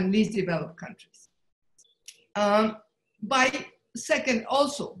developed countries. By assessing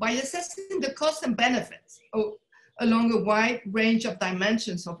the costs and benefits along a wide range of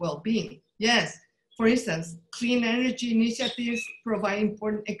dimensions of well-being. Yes, for instance, clean energy initiatives provide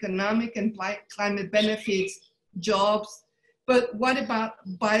important economic and climate benefits, jobs, but what about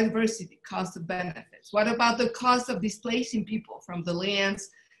biodiversity cost of benefits? What about the cost of displacing people from the lands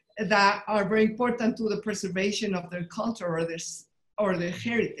that are very important to the preservation of their culture or their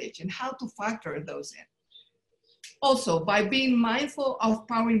heritage, and how to factor those in? Also, by being mindful of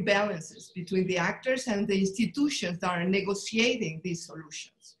power imbalances between the actors and the institutions that are negotiating these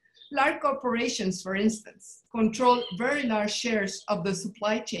solutions. Large corporations, for instance, control very large shares of the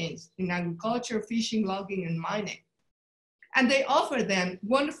supply chains in agriculture, fishing, logging, and mining. And they offer them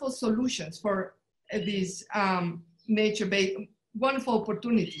wonderful solutions for these wonderful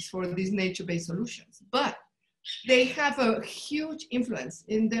opportunities for these nature-based solutions. But they have a huge influence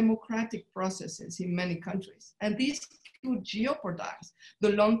in democratic processes in many countries. And these could jeopardize the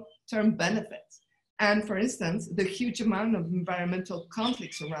long-term benefits. And for instance, the huge amount of environmental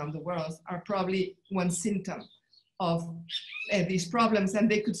conflicts around the world are probably one symptom of these problems, and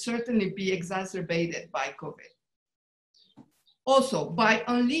they could certainly be exacerbated by COVID. Also, by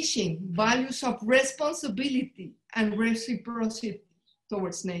unleashing values of responsibility and reciprocity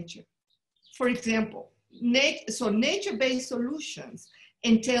towards nature. For example, nature-based solutions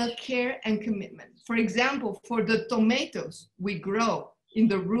entail care and commitment. For example, for the tomatoes we grow in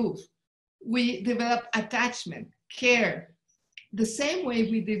the roof, we develop attachment, care, the same way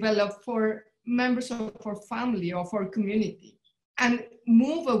we develop for members of our family or for community, and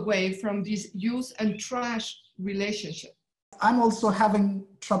move away from this use and trash relationship. I'm also having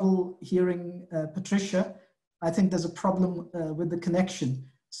trouble hearing Patricia. I think there's a problem with the connection.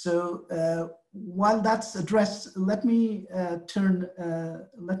 So while that's addressed, let me turn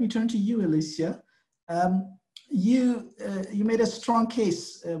to you, Alicia. You made a strong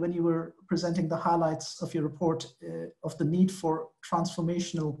case when you were presenting the highlights of your report of the need for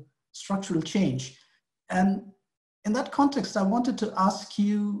transformational structural change. And in that context, I wanted to ask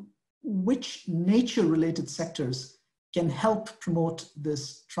you which nature-related sectors can help promote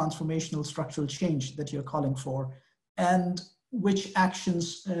this transformational structural change that you're calling for, and which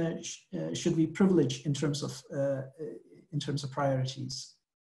actions should we privilege in terms of priorities?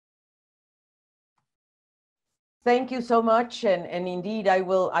 Thank you so much, and indeed I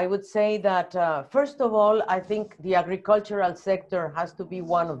would say that first of all, I think the agricultural sector has to be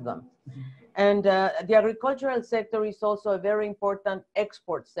one of them. Mm-hmm. And the agricultural sector is also a very important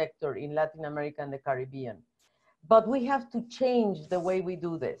export sector in Latin America and the Caribbean. But we have to change the way we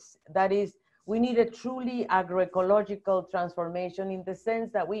do this. That is, we need a truly agroecological transformation in the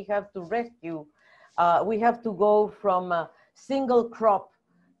sense that we have to rescue, we have to go from a single crop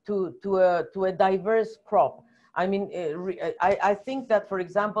to a diverse crop. I mean, I think that, for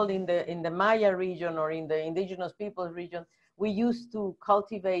example, in the Maya region or in the indigenous peoples region, we used to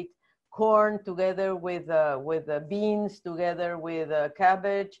cultivate corn together with beans, together with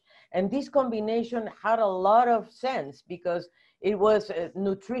cabbage. And this combination had a lot of sense because it was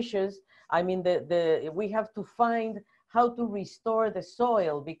nutritious. I mean, we have to find how to restore the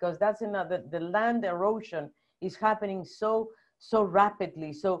soil, because that's the land erosion is happening so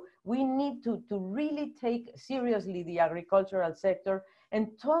rapidly. So we need to really take seriously the agricultural sector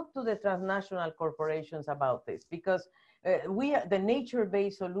and talk to the transnational corporations about this, because the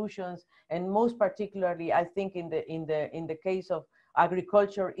nature-based solutions, and most particularly, I think in the case of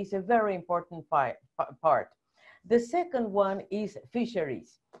agriculture, is a very important part. The second one is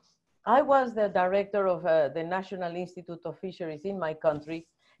fisheries. I was the director of the National Institute of Fisheries in my country,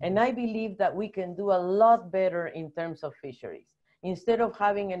 and I believe that we can do a lot better in terms of fisheries. instead of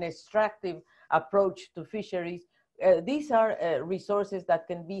having an extractive approach to fisheries, these are resources that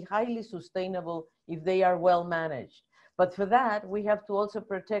can be highly sustainable if they are well managed. But for that, we have to also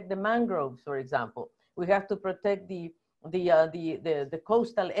protect the mangroves, for example. We have to protect the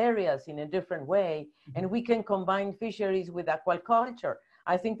coastal areas in a different way, and we can combine fisheries with aquaculture.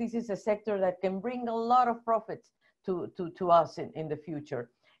 I think this is a sector that can bring a lot of profits to us in the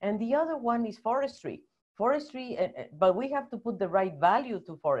future. And the other one is forestry. Forestry, but we have to put the right value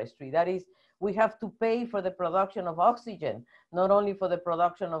to forestry. That is, we have to pay for the production of oxygen, not only for the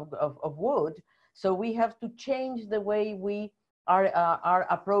production of wood. So we have to change the way we are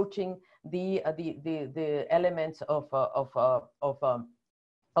approaching the elements of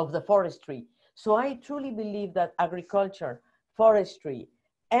the forestry. So I truly believe that agriculture, forestry,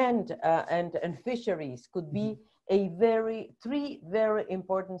 and fisheries could be three very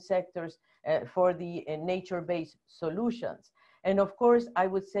important sectors for the nature-based solutions. And of course, I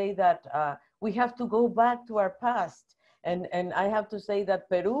would say that we have to go back to our past. And I have to say that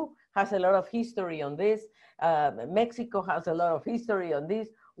Peru has a lot of history on this. Mexico has a lot of history on this.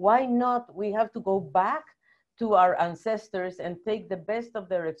 Why not? We have to go back to our ancestors and take the best of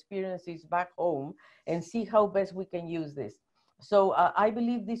their experiences back home and see how best we can use this. So I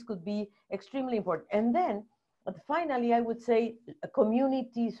believe this could be extremely important. And then finally, I would say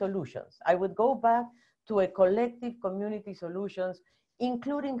community solutions. I would go back to a collective community solutions,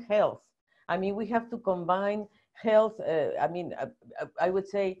 including health. I mean, we have to combine health, I would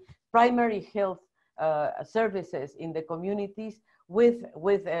say primary health services in the communities with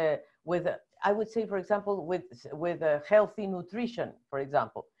I would say, for example, with healthy nutrition, for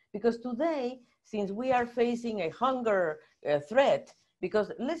example. Because today, since we are facing a hunger threat,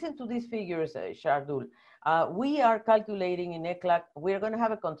 because listen to these figures, Shardul, we are calculating in ECLAC, we're going to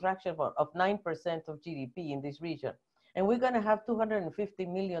have a contraction of 9% of GDP in this region. And we're going to have 250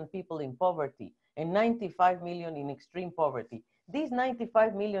 million people in poverty and 95 million in extreme poverty. These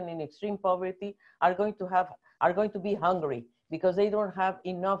 95 million in extreme poverty are going to be hungry because they don't have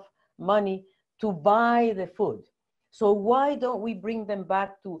enough money to buy the food. So why don't we bring them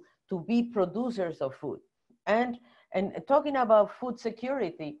back to be producers of food? And talking about food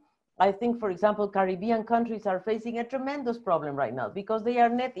security, I think, for example, Caribbean countries are facing a tremendous problem right now because they are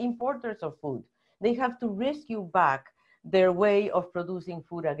net importers of food. They have to rescue back their way of producing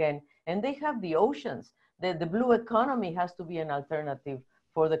food again. And they have the oceans. The blue economy has to be an alternative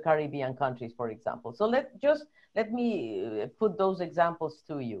for the Caribbean countries, for example. So let me put those examples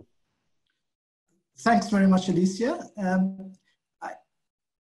to you. Thanks very much, Alicia.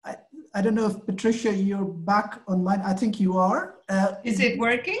 I don't know if Patricia, you're back online. I think you are. Is it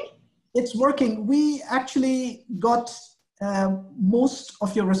working? It's working. We actually got most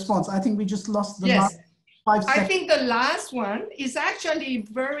of your response. I think we just lost the last 5 seconds. I think the last one is actually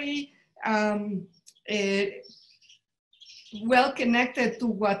very well connected to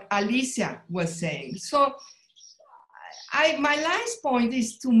what Alicia was saying. So my last point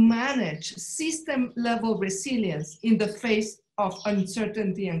is to manage system level resilience in the face of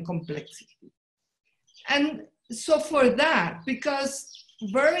uncertainty and complexity. And so for that, because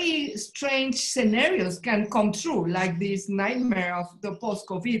very strange scenarios can come true, like this nightmare of the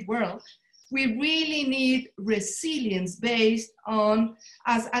post-COVID world, we really need resilience based on,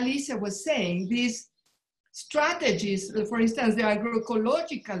 as Alicia was saying, these strategies, for instance, the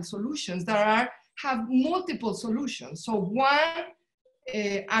agroecological solutions that have multiple solutions. So one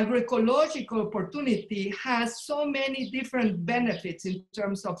agroecological opportunity has so many different benefits in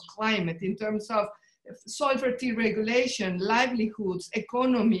terms of climate, in terms of soil fertility regulation, livelihoods,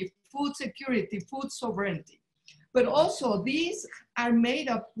 economy, food security, food sovereignty. But also these are made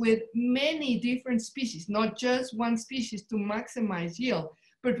up with many different species, not just one species to maximize yield,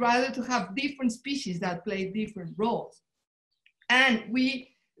 but rather to have different species that play different roles. And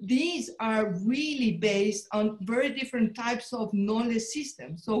these are really based on very different types of knowledge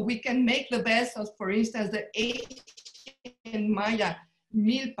systems. So we can make the best of, for instance, the Asian Maya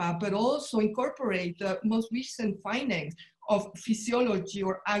milpa, but also incorporate the most recent findings of physiology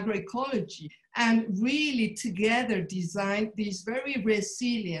or agroecology, and really together design these very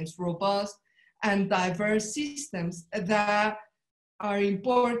resilient, robust, and diverse systems that are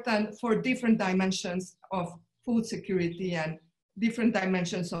important for different dimensions of food security and different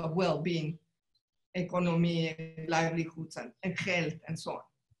dimensions of well-being, economy, livelihoods, and health, and so on.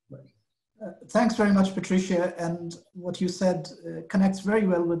 Thanks very much, Patricia. And what you said connects very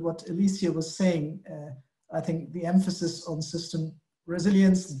well with what Alicia was saying. I think the emphasis on system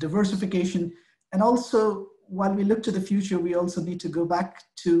resilience, diversification, and also while we look to the future, we also need to go back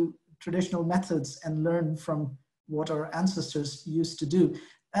to traditional methods and learn from what our ancestors used to do.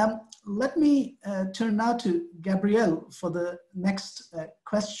 Let me turn now to Gabriel for the next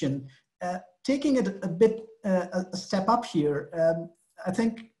question. Taking it a bit a step up here, I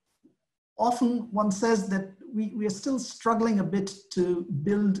think often one says that we are still struggling a bit to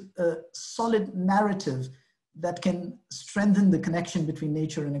build a solid narrative that can strengthen the connection between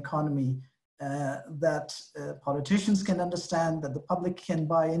nature and economy, that politicians can understand, that the public can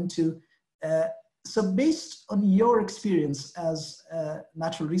buy into. So based on your experience as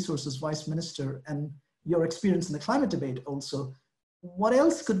Natural Resources Vice Minister and your experience in the climate debate also, what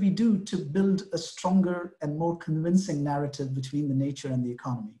else could we do to build a stronger and more convincing narrative between the nature and the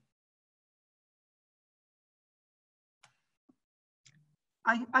economy?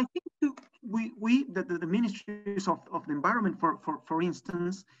 I think the ministries of the environment, for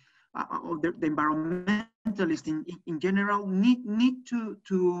instance, or the environmentalists in general need to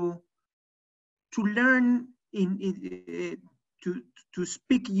learn to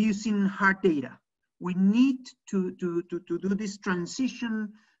speak using hard data. We need to do this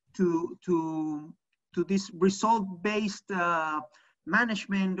transition to this result-based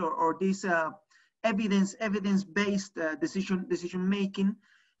management or this evidence-based decision making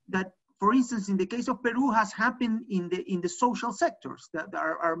that, for instance, in the case of Peru, has happened in the social sectors. That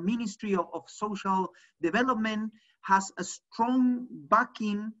our Ministry of Social Development has a strong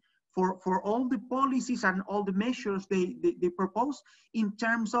backing for all the policies and all the measures they propose in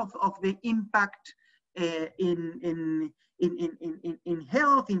terms of the impact in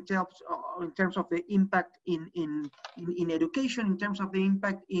health, in terms of the impact in education, in terms of the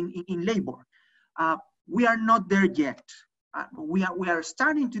impact in labor. We are not there yet. We are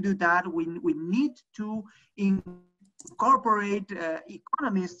starting to do that. We need to incorporate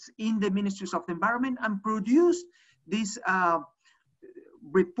economists in the ministries of the environment and produce these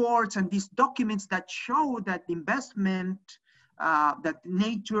reports and these documents that show that investment, that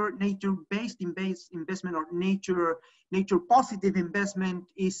nature-based investment or nature-positive investment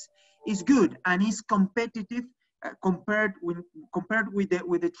is good and is competitive compared with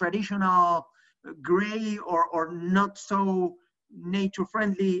the traditional gray or not so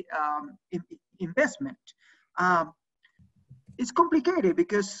nature-friendly investment. It's complicated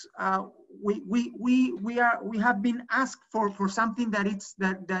because we have been asked for something that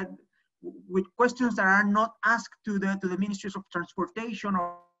with questions that are not asked to the ministries of transportation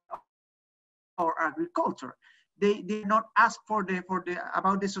or agriculture. They not ask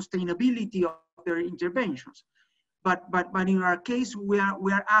about the sustainability of their interventions. But in our case, we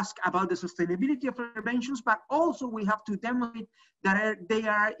are asked about the sustainability of interventions, but also we have to demonstrate that they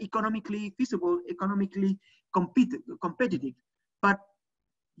are economically feasible, economically competitive. But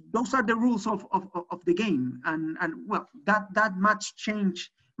those are the rules of the game, and well, that must change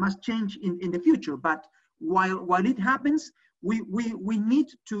in the future. But while it happens, we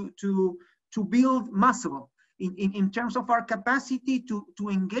need to build muscle in terms of our capacity to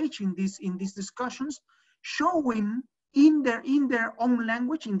engage in these discussions, showing in their own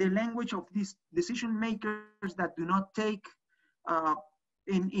language, in the language of these decision makers that do not take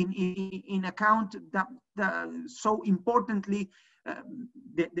in account that so importantly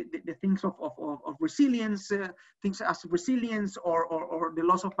the things of resilience, things as resilience or the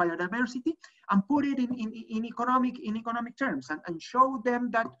loss of biodiversity, and put it in economic terms and show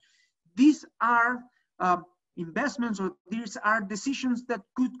them that these are investments, or these are decisions that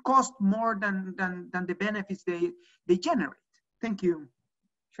could cost more than the benefits they generate. Thank you,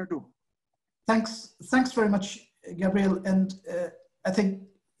 Shardul. Thanks very much, Gabriel. And I think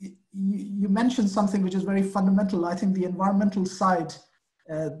you mentioned something which is very fundamental. I think the environmental side,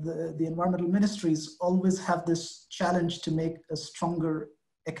 the environmental ministries always have this challenge to make a stronger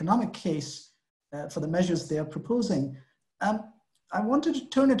economic case for the measures they are proposing. I wanted to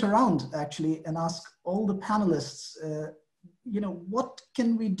turn it around actually and ask all the panelists, what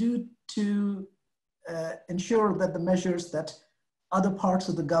can we do to ensure that the measures that other parts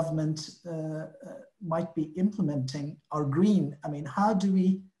of the government might be implementing are green? I mean, how do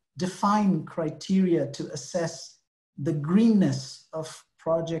we define criteria to assess the greenness of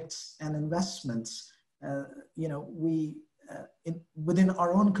projects and investments? Within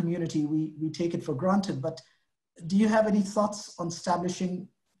our own community, we take it for granted, but do you have any thoughts on establishing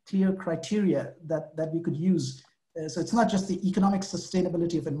clear criteria that we could use? So it's not just the economic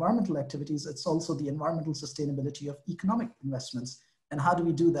sustainability of environmental activities, it's also the environmental sustainability of economic investments. And how do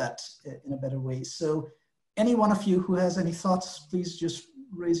we do that in a better way? So any one of you who has any thoughts, please just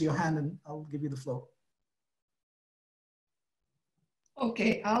raise your hand and I'll give you the floor.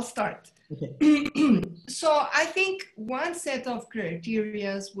 Okay, I'll start. Okay. So I think one set of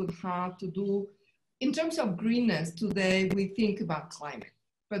criteria would have to do in terms of greenness, today we think about climate,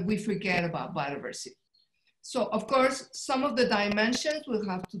 but we forget about biodiversity. So of course, some of the dimensions will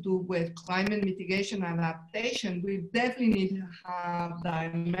have to do with climate mitigation and adaptation. We definitely need to have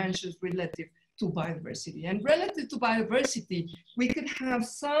dimensions relative to biodiversity. And relative to biodiversity, we could have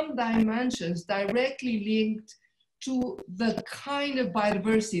some dimensions directly linked to the kind of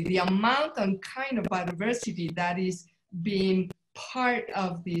biodiversity, the amount and kind of biodiversity that is being part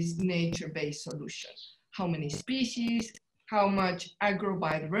of this nature-based solution. How many species, how much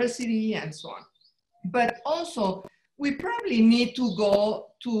agrobiodiversity, and so on. But also, we probably need to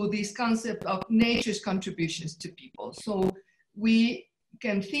go to this concept of nature's contributions to people. So we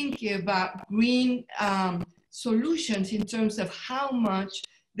can think about green solutions in terms of how much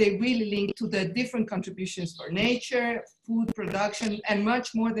they really link to the different contributions for nature, food production, and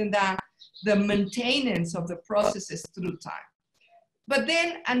much more than that, the maintenance of the processes through time. But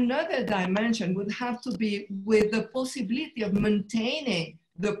then another dimension would have to be with the possibility of maintaining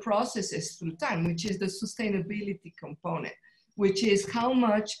the processes through time, which is the sustainability component, which is how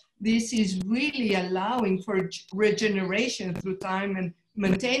much this is really allowing for regeneration through time and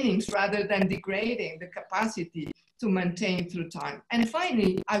maintaining rather than degrading the capacity to maintain through time. And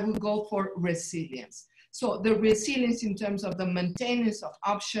finally, I will go for resilience. So the resilience in terms of the maintenance of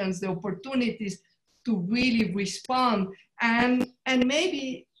options, the opportunities to really respond. And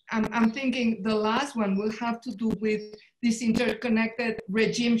maybe I'm thinking the last one will have to do with this interconnected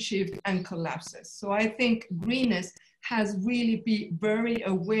regime shift and collapses. So I think greenness has really been very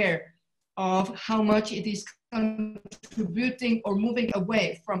aware of how much it is contributing or moving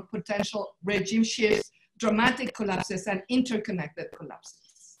away from potential regime shifts, dramatic collapses, and interconnected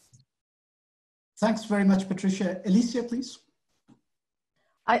collapses. Thanks very much, Patricia. Alicia, please.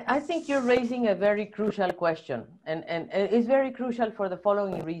 I think you're raising a very crucial question, and it's very crucial for the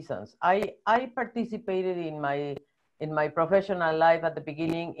following reasons. I participated in my professional life at the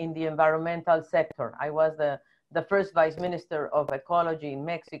beginning in the environmental sector. I was the first vice minister of ecology in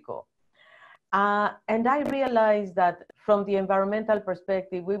Mexico. And I realized that from the environmental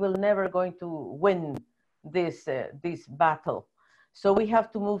perspective, we will never going to win this battle. So we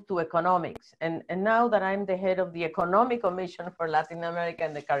have to move to economics. And now that I'm the head of the Economic Commission for Latin America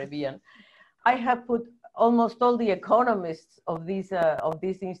and the Caribbean, I have put almost all the economists of this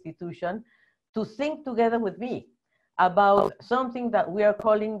institution to think together with me about something that we are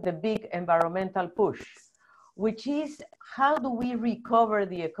calling the big environmental push, which is how do we recover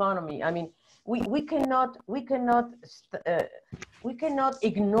the economy? I mean, we cannot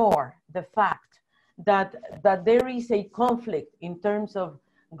ignore the fact that there is a conflict in terms of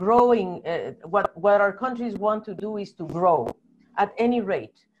growing. What our countries want to do is to grow at any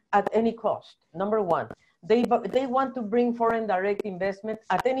rate, at any cost. Number one, they want to bring foreign direct investment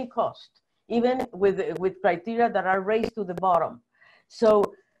at any cost, even with criteria that are raised to the bottom.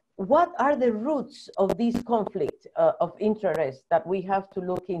 So what are the roots of this conflict of interest that we have to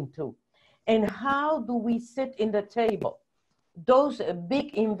look into? And how do we sit in the table? Those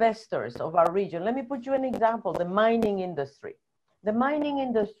big investors of our region. Let me put you an example, the mining industry. The mining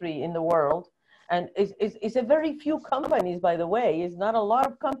industry in the world, and it's a very few companies, by the way, it's not a lot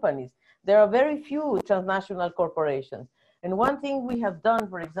of companies. There are very few transnational corporations. And one thing we have done,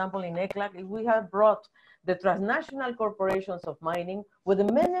 for example, in ECLAC, is we have brought the transnational corporations of mining with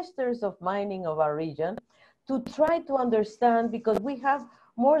the ministers of mining of our region to try to understand, because we have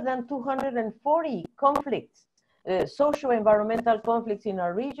more than 240 conflicts, socio-environmental conflicts in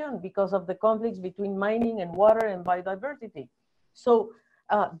our region because of the conflicts between mining and water and biodiversity. So,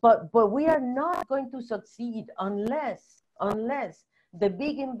 but we are not going to succeed unless the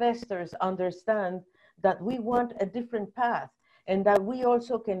big investors understand that we want a different path and that we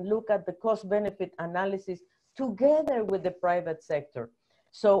also can look at the cost-benefit analysis together with the private sector.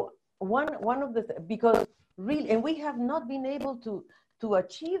 So one of the, because really, and we have not been able to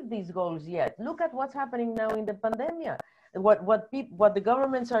achieve these goals yet. Look at what's happening now in the pandemic. What the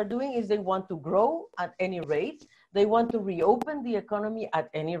governments are doing is they want to grow at any rate. They want to reopen the economy at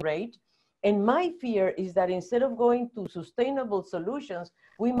any rate. And my fear is that instead of going to sustainable solutions,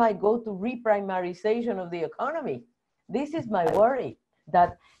 we might go to reprimarization of the economy. This is my worry,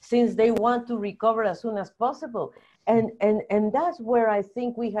 that since they want to recover as soon as possible, and that's where I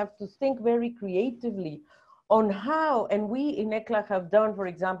think we have to think very creatively on how, and we in ECLAC have done, for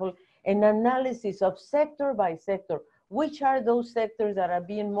example, an analysis of sector by sector, which are those sectors that are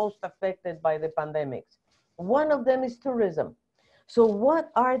being most affected by the pandemics. One of them is tourism. So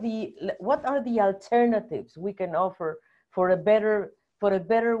what are the alternatives we can offer for a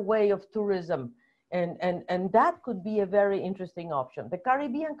better way of tourism? And that could be a very interesting option. The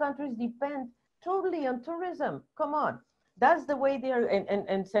Caribbean countries depend totally on tourism. Come on. That's the way they are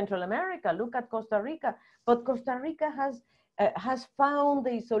in Central America. Look at Costa Rica. But Costa Rica has found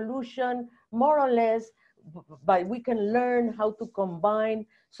a solution more or less by we can learn how to combine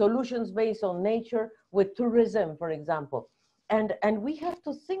solutions based on nature with tourism, for example. And we have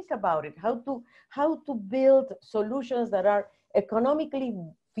to think about it, how to build solutions that are economically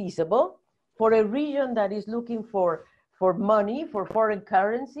feasible for a region that is looking for money, for foreign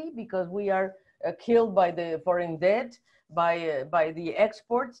currency, because we are killed by the foreign debt, by the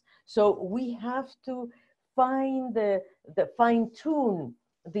exports. So we have to find the fine tune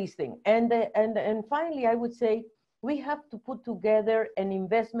these things. And finally, I would say we have to put together an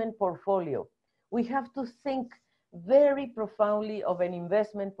investment portfolio. We have to think very profoundly of an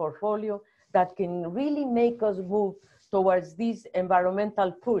investment portfolio that can really make us move towards this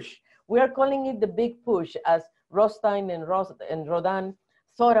environmental push. We are calling it the big push, as Rothstein and Rodin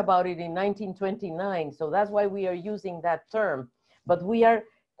thought about it in 1929. So that's why we are using that term. But we are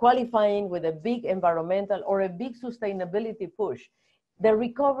qualifying with a big environmental or a big sustainability push. The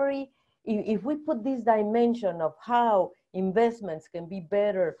recovery, if we put this dimension of how investments can be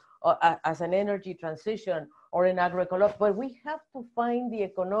better as an energy transition or an agroecological, but we have to find the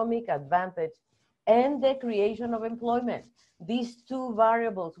economic advantage and the creation of employment. These two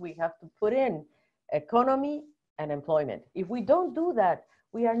variables we have to put in, economy and employment. If we don't do that,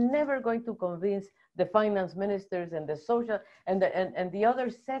 we are never going to convince the finance ministers and the social and the other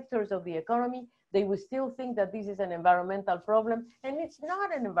sectors of the economy. They will still think that this is an environmental problem, and it's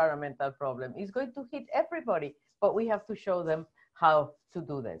not an environmental problem. It's going to hit everybody, but we have to show them how to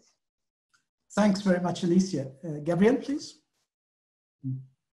do this. Thanks very much, Alicia. Gabriel, please.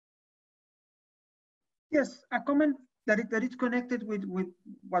 Yes, a comment that is connected with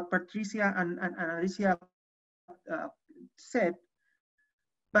what Patricia and Alicia said,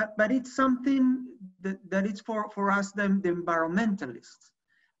 but it's something that is for us, the environmentalists.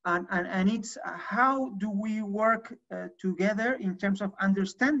 And it's how do we work together in terms of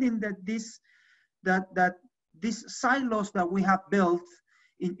understanding that these silos that we have built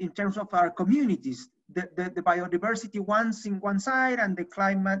in terms of our communities, the biodiversity ones in one side and the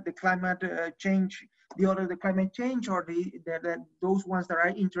climate change, the other, the climate change, or those ones that are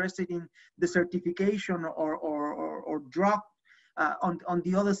interested in the certification or drug on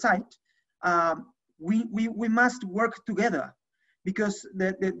the other side. We must work together, because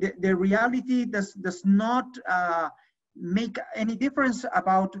the reality does not make any difference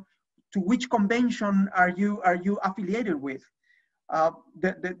about to which convention are you affiliated with.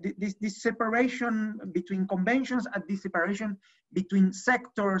 This separation between conventions and this separation between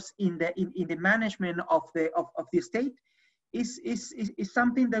sectors in the management of the state is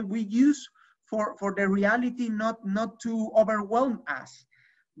something that we use for the reality not to overwhelm us.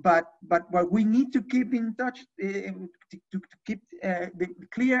 But what we need to keep in touch, to keep the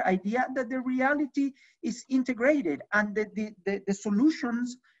clear idea that the reality is integrated, and that the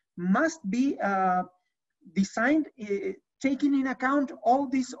solutions must be designed taking in account all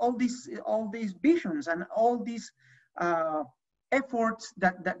these visions and all these efforts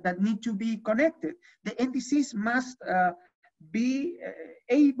that need to be connected. The NDCs must be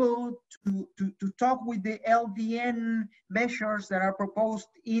able to talk with the LDN measures that are proposed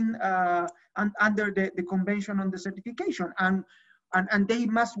in under the Convention on the Certification, and they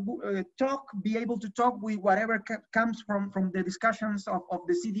must be able to talk with whatever comes from the discussions of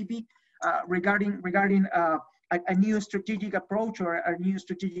the CDP regarding a new strategic approach or a new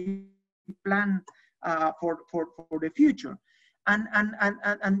strategic plan for the future, and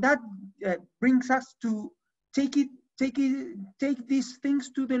that brings us to take these things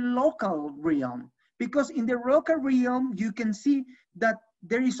to the local realm, because in the local realm you can see that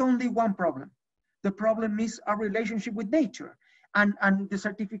there is only one problem. The problem is our relationship with nature, and the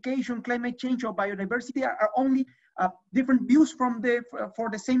certification, climate change, or biodiversity are only different views for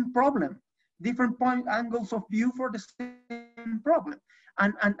the same problem, different angles of view for the same problem,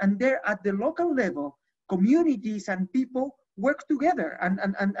 and there at the local level, communities and people work together, and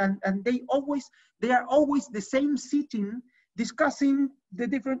they are always the same sitting discussing the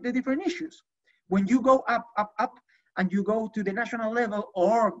different issues. When you go up and you go to the national level,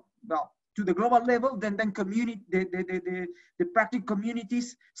 or well, to the global level, then the practical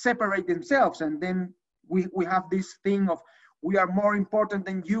communities separate themselves, and then we have this thing of we are more important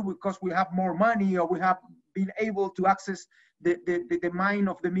than you because we have more money, or we have been able to access the mind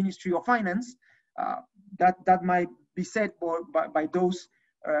of the Ministry of Finance. That might be said by those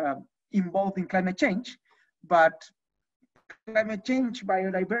involved in climate change, but climate change,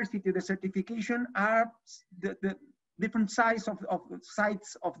 biodiversity, the certification are the different sides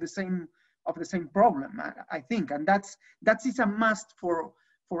of the same the same problem, I think, and that is a must for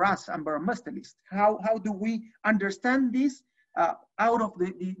us environmentalists. How do we understand this out of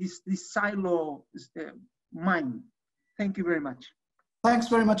this silo mind? Thank you very much. Thanks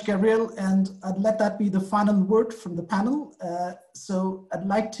very much, Gabriel, and I'd let that be the final word from the panel. So I'd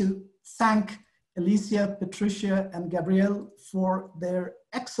like to thank Alicia, Patricia, and Gabriel for their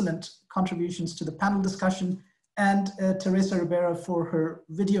excellent contributions to the panel discussion, and Teresa Ribera for her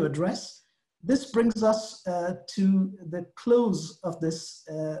video address. This brings us to the close of this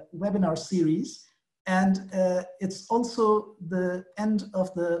webinar series, and it's also the end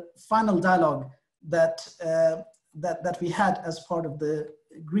of the final dialogue that we had as part of the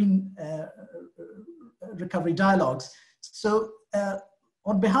Green Recovery Dialogues. So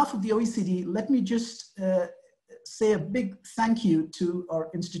on behalf of the OECD, let me just say a big thank you to our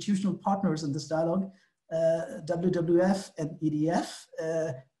institutional partners in this dialogue, WWF and EDF,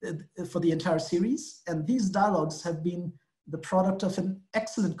 for the entire series. And these dialogues have been the product of an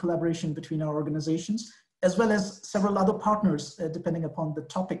excellent collaboration between our organizations, as well as several other partners, depending upon the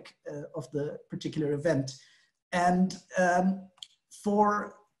topic of the particular event. And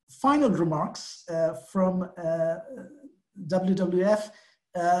for final remarks from WWF,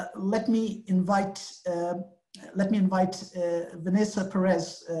 let me invite Vanessa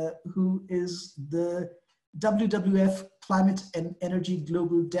Perez, who is the WWF Climate and Energy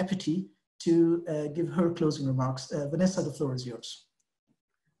Global Deputy, to give her closing remarks. Vanessa, the floor is yours.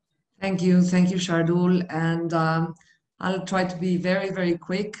 Thank you, Shardul, and I'll try to be very, very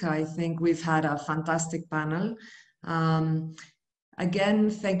quick. I think we've had a fantastic panel. Again,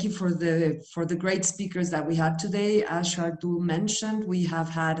 thank you for the great speakers that we had today. As Shardul mentioned, we have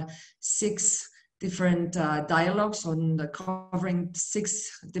had 6 different dialogues covering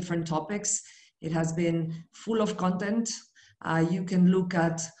 6 different topics. It has been full of content. You can look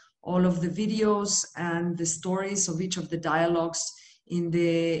at all of the videos and the stories of each of the dialogues in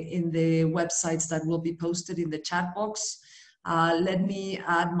the websites that will be posted in the chat box. Let me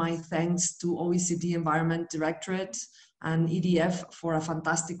add my thanks to OECD Environment Directorate and EDF for a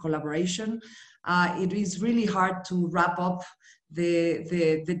fantastic collaboration. It is really hard to wrap up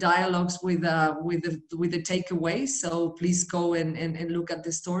the dialogues with the takeaway, so please go and look at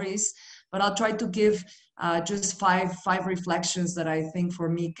the stories. But I'll try to give just five reflections that I think for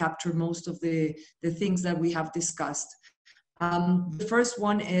me capture most of the things that we have discussed. The first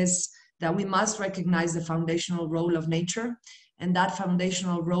one is that we must recognize the foundational role of nature, and that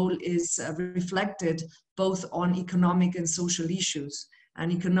foundational role is reflected both on economic and social issues.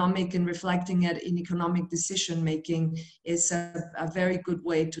 And economic and reflecting it in economic decision making is a very good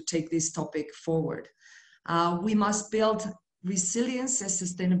way to take this topic forward. We must build resilience and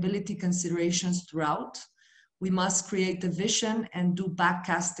sustainability considerations throughout. We must create a vision and do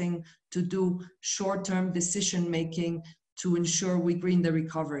backcasting to do short-term decision making to ensure we green the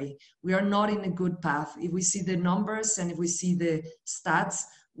recovery. We are not in a good path. If we see the numbers and if we see the stats,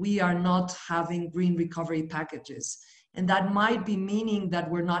 we are not having green recovery packages. And that might be meaning that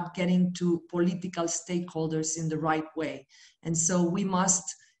we're not getting to political stakeholders in the right way. And so we must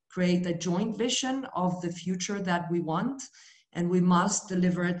create a joint vision of the future that we want, and we must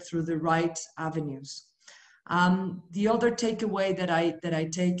deliver it through the right avenues. The other takeaway that I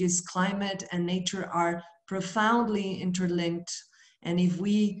take is climate and nature are profoundly interlinked. And if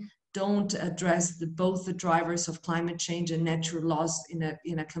we don't address both the drivers of climate change and natural loss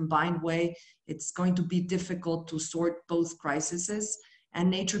in a combined way, it's going to be difficult to sort both crises. And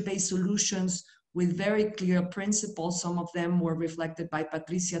nature-based solutions with very clear principles, some of them were reflected by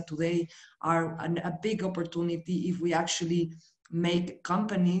Patricia today, are a big opportunity if we actually make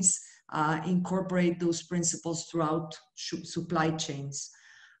companies incorporate those principles throughout supply chains.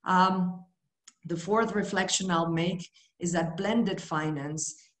 The fourth reflection I'll make is that blended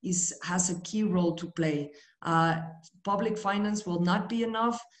finance has a key role to play. Public finance will not be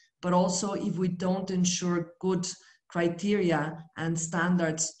enough, but also if we don't ensure good criteria and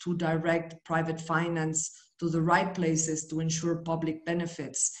standards to direct private finance to the right places to ensure public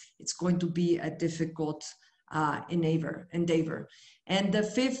benefits, it's going to be a difficult endeavor. And the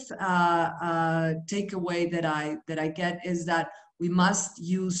fifth takeaway that I get is that we must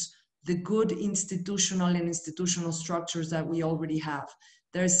use the good institutional structures that we already have.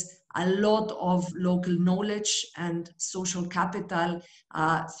 There's a lot of local knowledge and social capital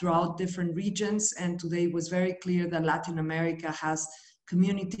throughout different regions. And today it was very clear that Latin America has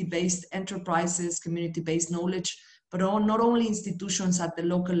community-based enterprises, community-based knowledge, but not only institutions at the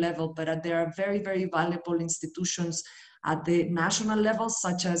local level, but there are very, very valuable institutions at the national level,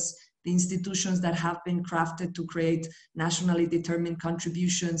 such as the institutions that have been crafted to create nationally determined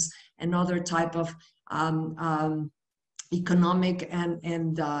contributions, and other type of economic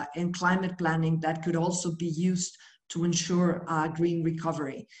and climate planning that could also be used to ensure green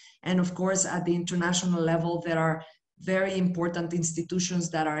recovery. And of course, at the international level, there are very important institutions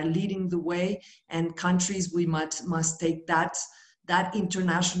that are leading the way, and countries, we must take that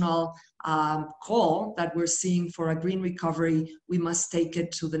international call that we're seeing for a green recovery, we must take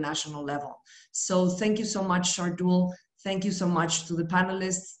it to the national level. So thank you so much, Shardul. Thank you so much to the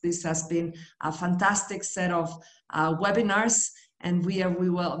panelists. This has been a fantastic set of webinars, and we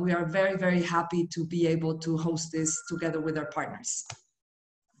are very, very happy to be able to host this together with our partners.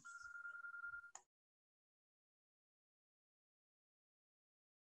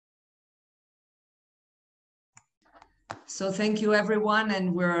 So thank you, everyone,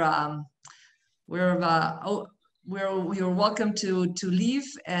 and you're welcome to leave,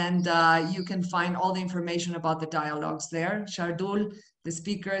 and you can find all the information about the dialogues there. Shardul, the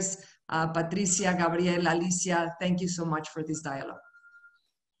speakers, Patricia, Gabriel, Alicia, thank you so much for this dialogue.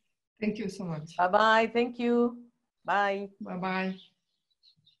 Thank you so much. Bye-bye. Thank you. Bye. Bye-bye.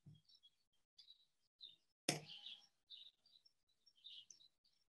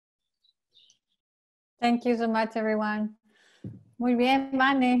 Thank you so much, everyone. Muy bien,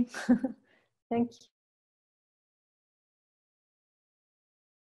 Vane. Thank you.